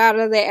I got out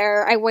of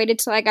there. I waited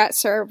till I got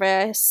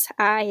service.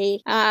 I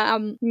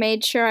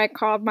made sure I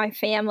called my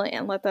family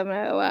and let them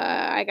know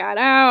I got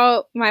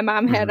out. My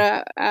mom had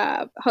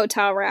a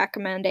hotel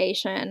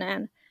recommendation,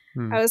 and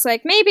I was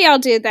like, maybe I'll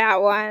do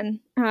that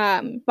one.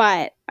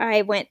 But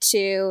I went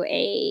to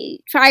a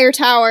fire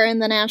tower in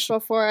the National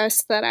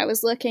Forest that I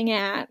was looking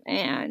at,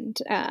 and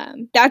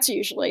that's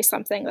usually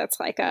something that's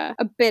like a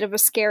bit of a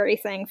scary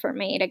thing for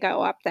me to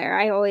go up there.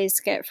 I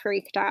always get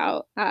freaked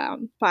out.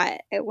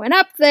 But I went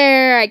up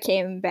there, I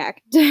came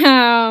back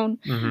down.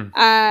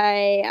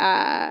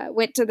 I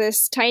went to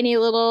this tiny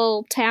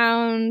little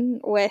town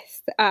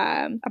with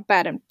a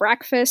bed and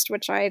breakfast,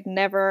 which I'd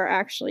never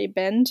actually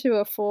been to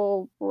a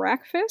full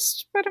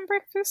breakfast bed and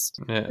breakfast.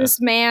 Yeah. This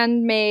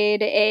man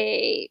made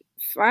a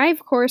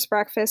 5-course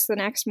breakfast the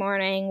next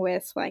morning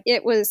with like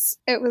it was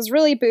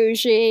really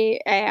bougie,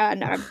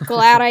 and I'm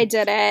glad I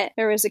did it.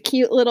 There was a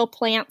cute little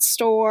plant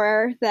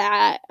store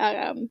that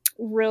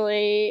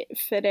really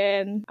fit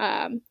in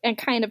and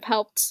kind of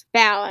helped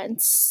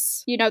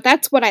balance. You know,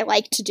 that's what I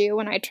like to do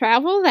when I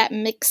travel, that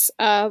mix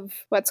of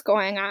what's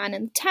going on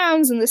in the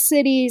towns and the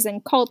cities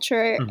and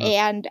culture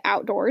and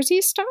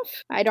outdoorsy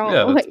stuff. I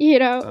don't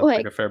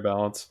like a fair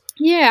balance.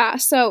 Yeah,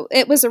 so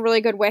it was a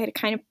really good way to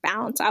kind of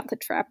balance out the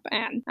trip,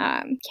 and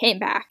came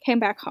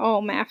back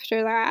home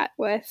after that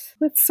with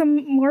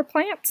some more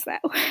plants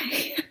that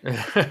way.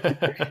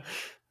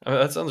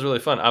 That sounds really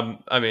fun.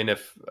 I mean,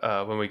 if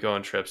when we go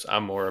on trips,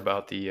 I'm more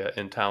about the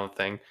in town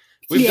thing.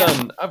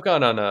 I've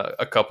gone on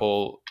a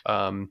couple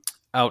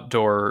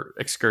outdoor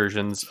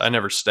excursions. I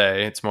never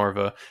stay. It's more of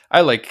a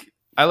I like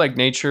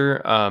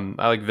nature. I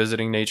like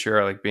visiting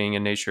nature. I like being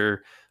in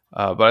nature.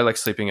 But I like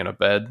sleeping in a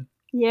bed.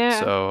 Yeah.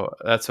 So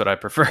that's what I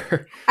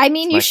prefer. I It's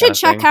mean, you my kind should of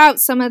check thing. out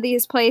some of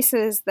these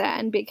places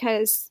then,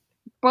 because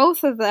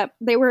both of them,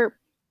 they were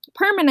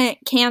permanent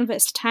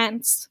canvas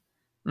tents,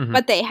 Hmm.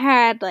 but they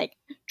had like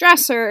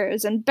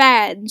dressers and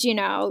beds,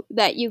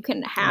 that you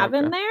can have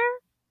in Okay.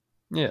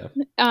 there.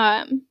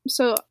 Yeah.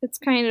 So it's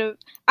kind of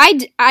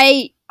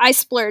I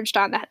splurged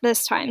on that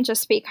this time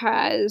just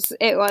because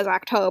it was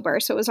October,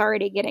 so it was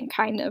already getting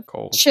kind of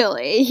Cold.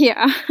 chilly.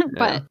 Yeah, Yeah.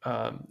 but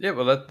Yeah.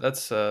 Well,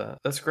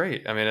 that's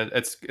great. I mean,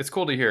 it's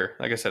cool to hear.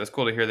 Like I said, it's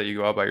cool to hear that you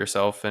go out by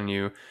yourself and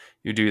you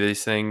do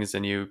these things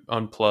and you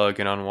unplug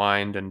and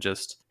unwind and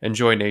just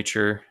enjoy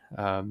nature.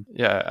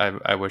 Yeah.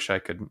 I wish I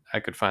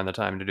could find the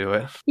time to do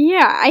it.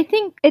 yeah, I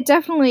think it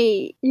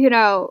definitely,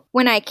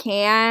 when I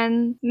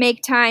can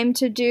make time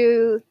to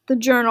do the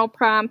journal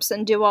prompts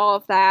and do all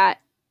of that,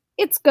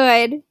 it's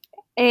good.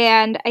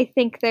 And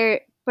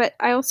but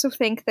I also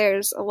think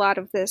there's a lot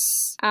of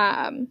this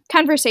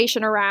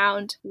conversation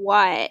around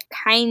what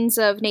kinds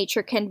of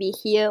nature can be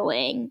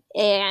healing.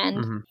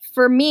 And Hmm.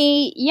 for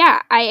me,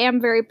 yeah, I am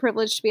very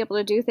privileged to be able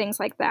to do things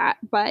like that.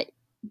 But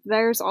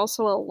there's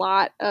also a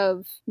lot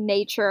of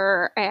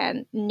nature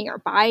and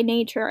nearby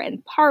nature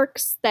and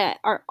parks that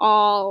are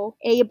all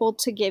able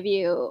to give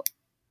you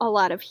a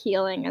lot of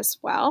healing as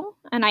well.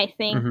 And I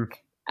think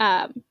Hmm.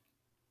 um,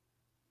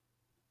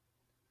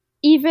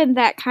 even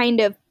that kind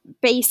of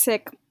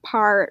basic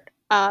part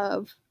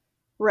of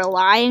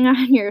relying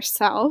on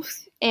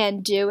yourself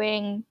and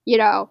doing,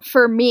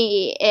 for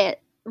me,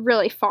 it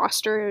really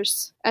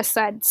fosters a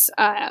sense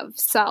of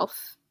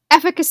self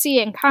efficacy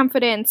and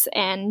confidence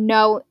and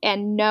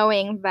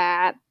knowing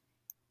that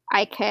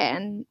I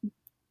can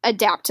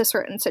adapt to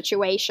certain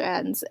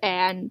situations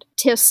and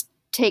just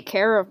take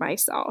care of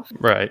myself.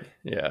 Right.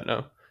 Yeah.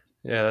 No.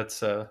 Yeah.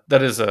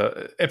 That is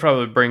it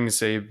probably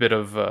brings a bit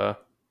of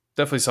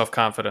definitely self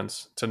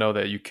confidence to know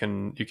that you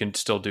can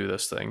still do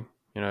this thing.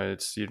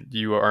 It's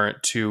you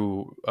aren't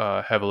too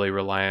heavily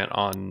reliant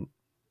on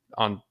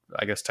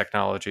I guess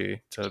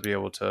technology to be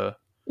able to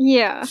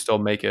Yeah. still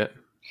make it.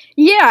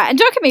 Yeah, and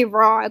don't get me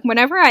wrong,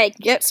 whenever I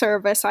get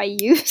service, I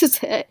use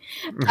it.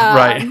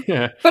 Right.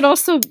 Yeah. But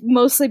also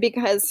mostly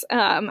because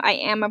I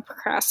am a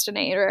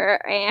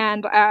procrastinator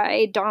and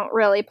I don't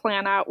really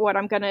plan out what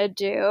I'm going to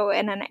do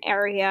in an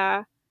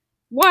area.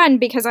 One,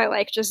 because I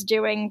like just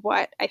doing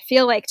what I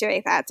feel like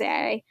doing that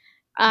day.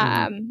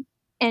 Hmm.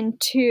 And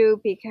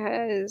two,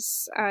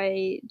 because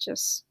I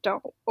just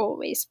don't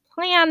always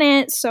plan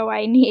it. So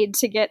I need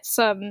to get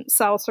some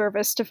cell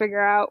service to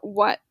figure out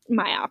what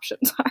my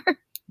options are.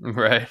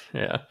 Right.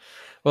 Yeah.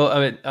 Well,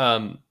 I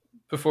mean,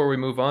 before we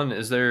move on,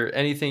 is there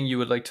anything you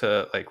would like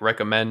to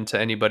recommend to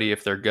anybody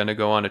if they're gonna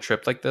go on a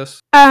trip like this?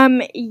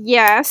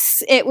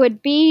 Yes, it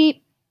would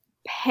be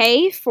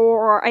pay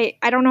for I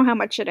don't know how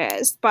much it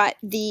is, but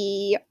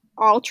the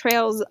All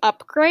Trails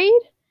upgrade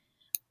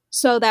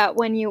so that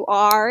when you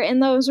are in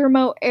those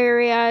remote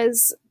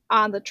areas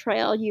on the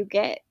trail you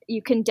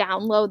can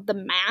download the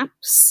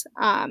maps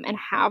and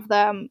have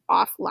them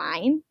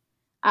offline.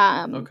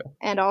 Okay.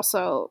 And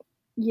also,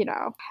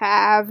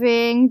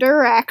 having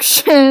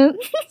directions,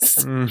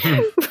 Hmm.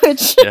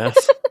 which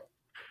Yes.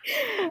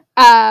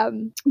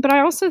 but I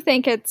also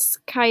think it's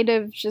kind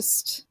of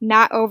just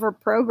not over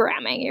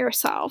programming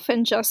yourself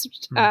and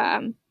just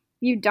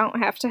you don't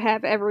have to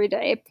have every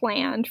day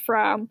planned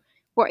from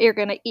what you're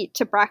going to eat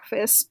to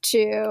breakfast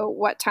to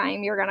what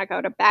time you're going to go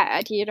to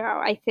bed.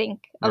 I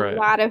think a Right.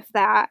 lot of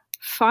that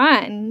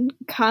fun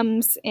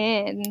comes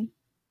in.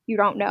 You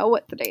don't know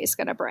what the day is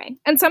going to bring.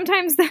 And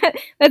sometimes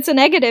that's a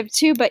negative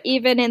too, but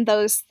even in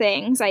those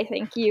things, I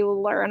think you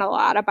learn a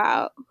lot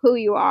about who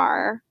you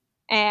are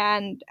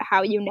and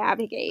how you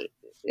navigate.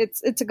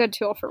 It's a good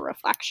tool for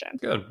reflection.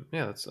 Good.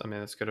 Yeah,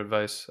 that's good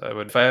advice. I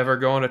would if I ever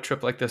go on a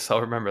trip like this, I'll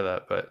remember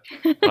that, but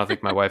I don't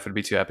think my wife would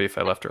be too happy if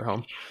I left her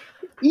home.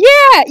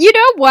 Yeah, you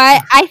know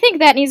what? I think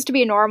that needs to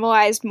be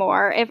normalized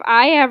more. If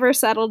I ever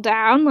settle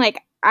down,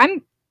 like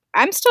I'm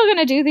still going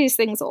to do these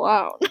things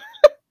alone.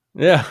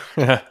 Yeah.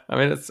 Yeah. I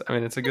mean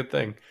it's a good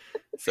thing.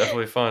 It's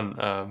definitely fun.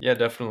 Yeah,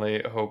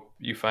 definitely hope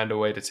you find a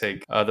way to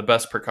take the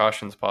best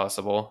precautions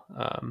possible.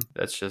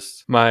 That's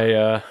just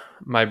my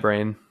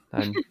brain.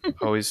 I'm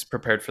always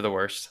prepared for the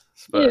worst.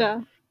 But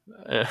Yeah.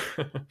 yeah.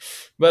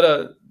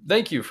 But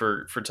thank you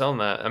for telling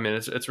that. I mean,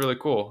 it's really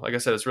cool. Like I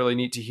said, it's really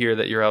neat to hear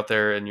that you're out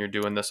there and you're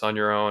doing this on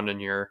your own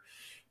and you're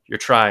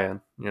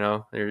trying.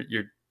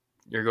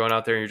 You're going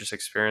out there and you're just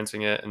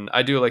experiencing it. And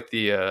I do like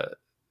the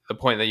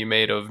point that you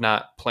made of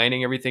not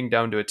planning everything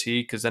down to a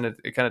T, because then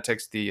it kind of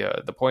takes the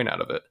point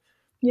out of it.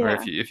 Or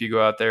Yeah. if you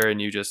go out there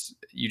and you just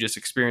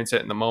experience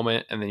it in the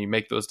moment and then you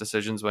make those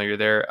decisions while you're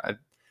there,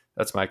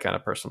 that's my kind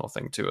of personal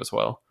thing too as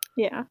well.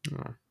 Yeah.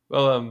 Yeah.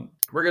 Well,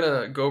 we're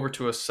gonna go over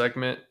to a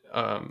segment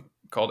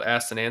called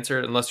Asked and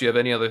Answered. Unless you have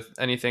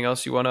anything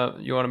else you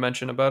wanna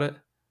mention about it.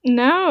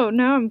 No,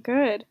 I'm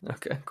good.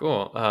 Okay,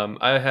 cool.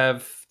 I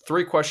have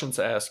three questions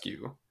to ask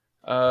you.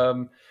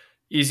 Um,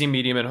 Easy,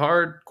 medium, and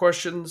hard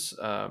questions.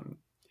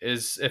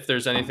 Is if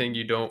there's anything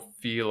you don't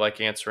feel like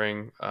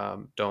answering,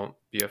 don't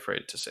be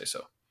afraid to say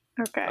so.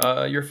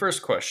 Okay. Your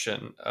first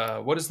question: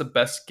 what is the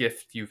best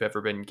gift you've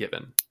ever been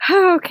given?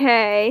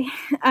 Okay.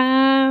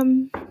 I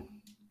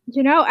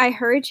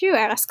heard you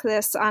ask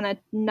this on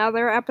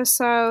another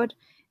episode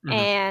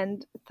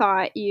and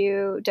thought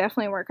you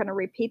definitely weren't going to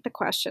repeat the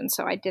question,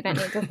 so I didn't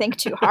need to think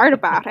too hard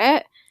about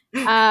it.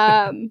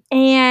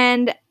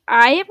 And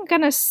I am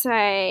going to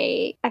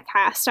say a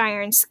cast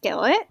iron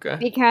skillet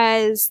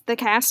because the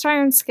cast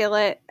iron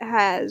skillet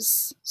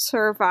has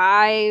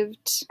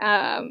survived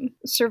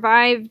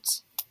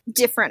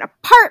different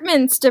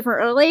apartments,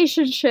 different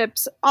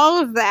relationships,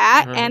 all of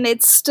that, and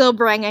it's still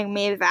bringing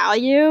me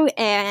value.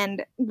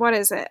 And what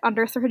is it,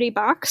 under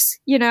 $30,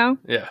 Yeah.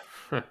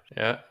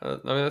 Yeah. I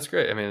mean, that's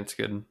great. I mean, it's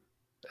good.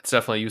 It's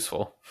definitely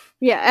useful.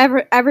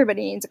 Yeah,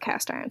 everybody needs a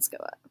cast iron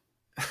skillet.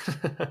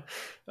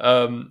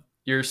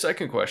 Your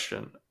second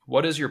question: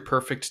 what is your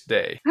perfect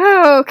day?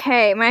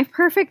 Okay, my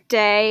perfect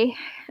day.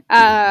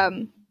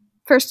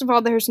 First of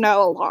all, there's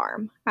no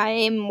alarm. I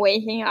am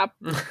waking up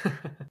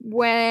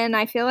when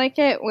I feel like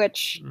it,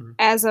 which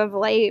as of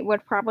late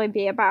would probably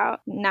be about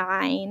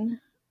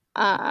 9.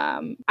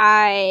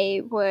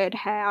 I would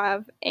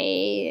have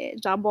a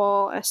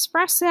double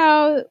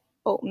espresso,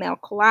 oat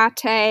milk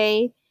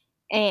latte,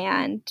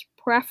 and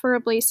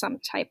preferably some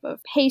type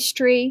of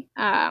pastry.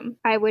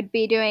 I would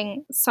be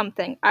doing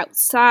something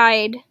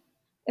outside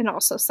and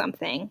also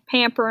something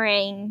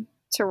pampering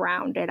to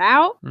round it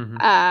out.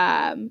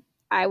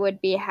 I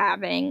would be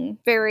having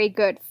very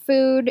good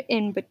food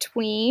in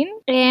between.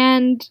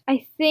 And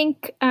I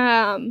think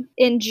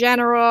in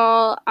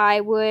general,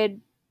 I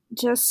would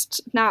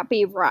just not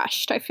be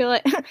rushed. I feel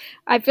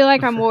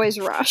like I'm always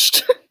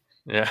rushed.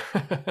 Yeah.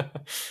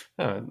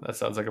 Oh, that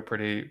sounds like a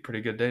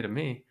pretty good day to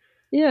me.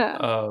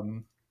 Yeah.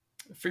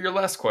 For your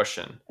last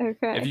question,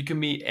 okay. If you could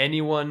meet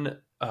anyone,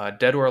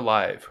 dead or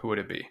alive, who would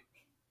it be?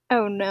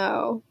 Oh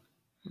no.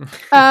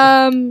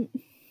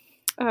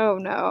 Oh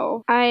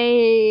no.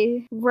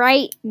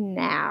 Right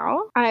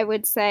now, I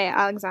would say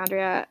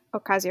Alexandria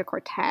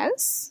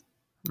Ocasio-Cortez.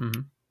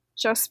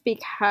 Just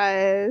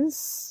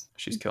because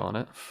she's killing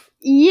it.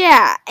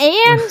 Yeah,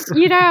 and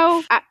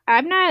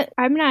I'm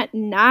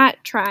not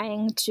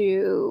trying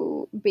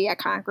to be a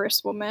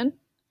congresswoman.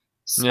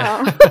 So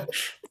yeah.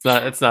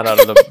 it's not out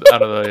of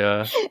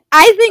the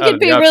I think it'd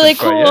be really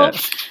cool.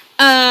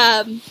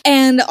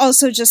 And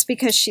also just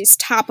because she's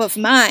top of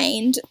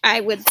mind,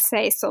 I would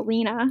say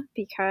Selena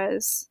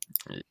because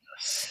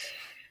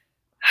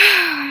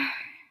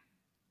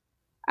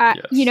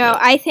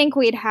I think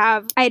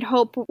I'd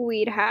hope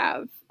we'd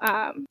have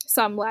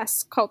some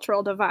less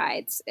cultural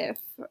divides if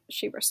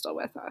she were still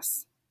with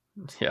us.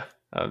 Yeah.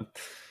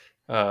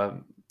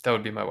 That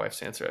would be my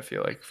wife's answer, I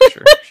feel like, for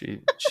sure.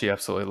 She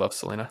absolutely loves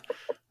Selena.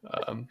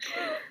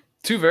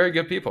 Two very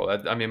good people.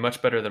 I mean,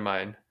 much better than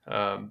mine.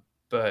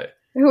 But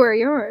who are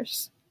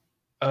yours?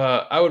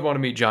 I would want to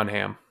meet Jon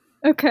Hamm.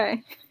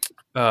 Okay.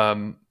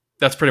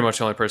 That's pretty much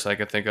the only person I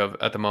can think of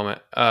at the moment.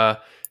 I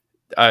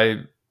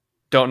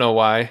don't know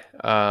why.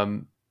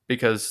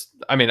 Because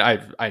I mean,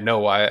 I know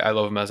why. I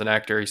love him as an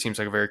actor. He seems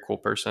like a very cool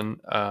person.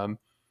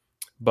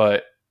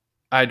 But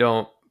I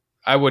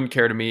wouldn't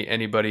care to meet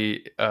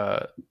anybody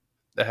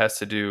that has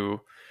to do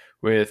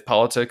with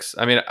politics.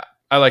 I mean,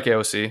 I like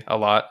AOC a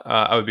lot.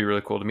 I would be really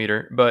cool to meet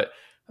her. But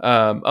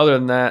other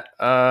than that,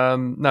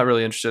 not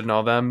really interested in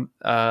all them.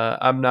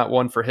 I'm not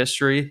one for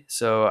history,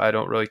 so I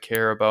don't really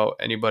care about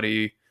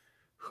anybody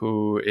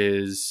who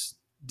is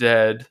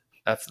dead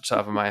at the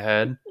top of my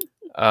head.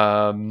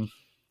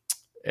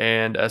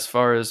 And as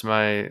far as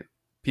my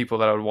people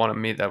that I would want to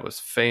meet that was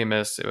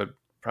famous, it would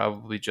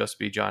probably just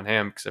be Jon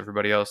Hamm, because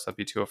everybody else, I'd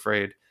be too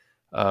afraid,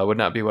 would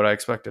not be what I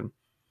expected.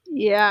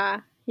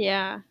 Yeah.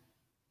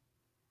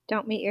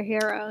 Don't meet your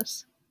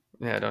heroes.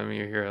 Yeah, don't meet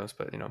your heroes,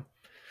 but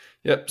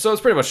Yep. So it's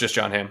pretty much just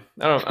Jon Hamm.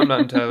 I'm not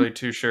entirely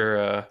too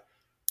sure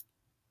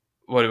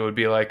what it would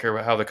be like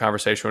or how the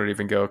conversation would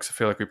even go, because I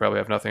feel like we probably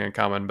have nothing in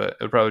common. But it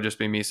would probably just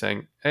be me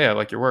saying, "Hey, I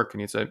like your work," and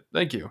he'd say,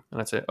 "Thank you,"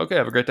 and I'd say, "Okay,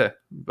 have a great day."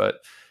 But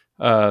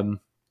yeah,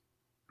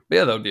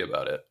 that would be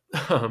about it.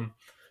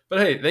 But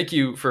hey, thank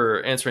you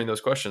for answering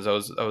those questions. That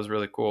was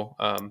really cool.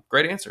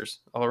 Great answers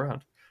all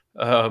around.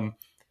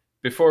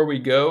 Before we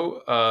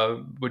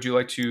go, would you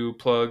like to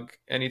plug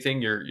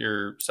anything,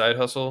 your side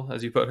hustle,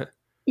 as you put it?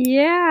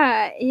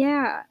 Yeah.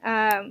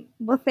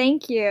 Well,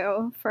 thank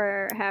you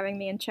for having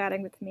me and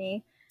chatting with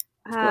me.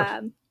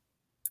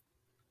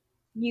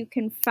 You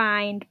can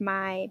find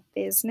my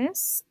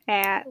business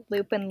at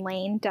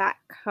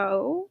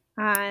lupinlane.co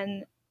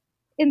on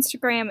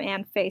Instagram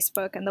and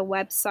Facebook, and the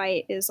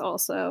website is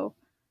also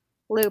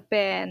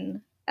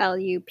Lupin,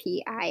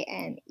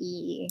 LUPINE,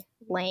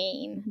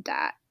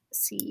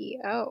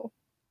 lane.co.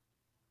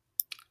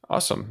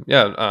 Awesome.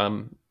 Yeah.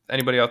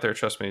 Anybody out there,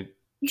 trust me,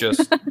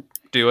 just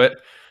do it.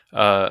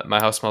 My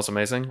house smells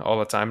amazing all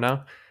the time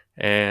now,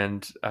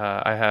 and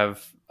I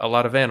have a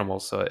lot of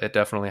animals, so it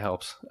definitely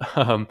helps.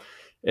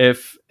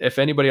 if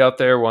anybody out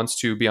there wants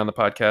to be on the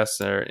podcast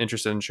and are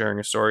interested in sharing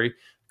a story,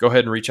 go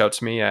ahead and reach out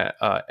to me at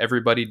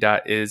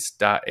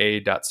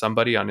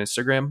everybody.is.a.somebody on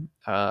Instagram.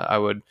 I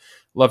would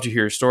love to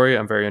hear your story.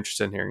 I'm very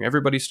interested in hearing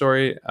everybody's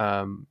story.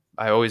 I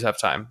always have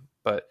time.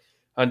 But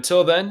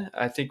until then,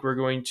 I think we're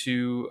going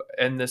to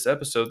end this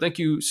episode. Thank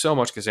you so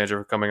much, Cassandra,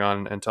 for coming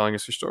on and telling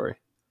us your story.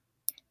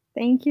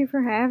 Thank you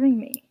for having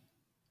me.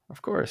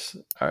 Of course.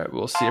 All right.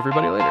 We'll see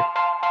everybody later.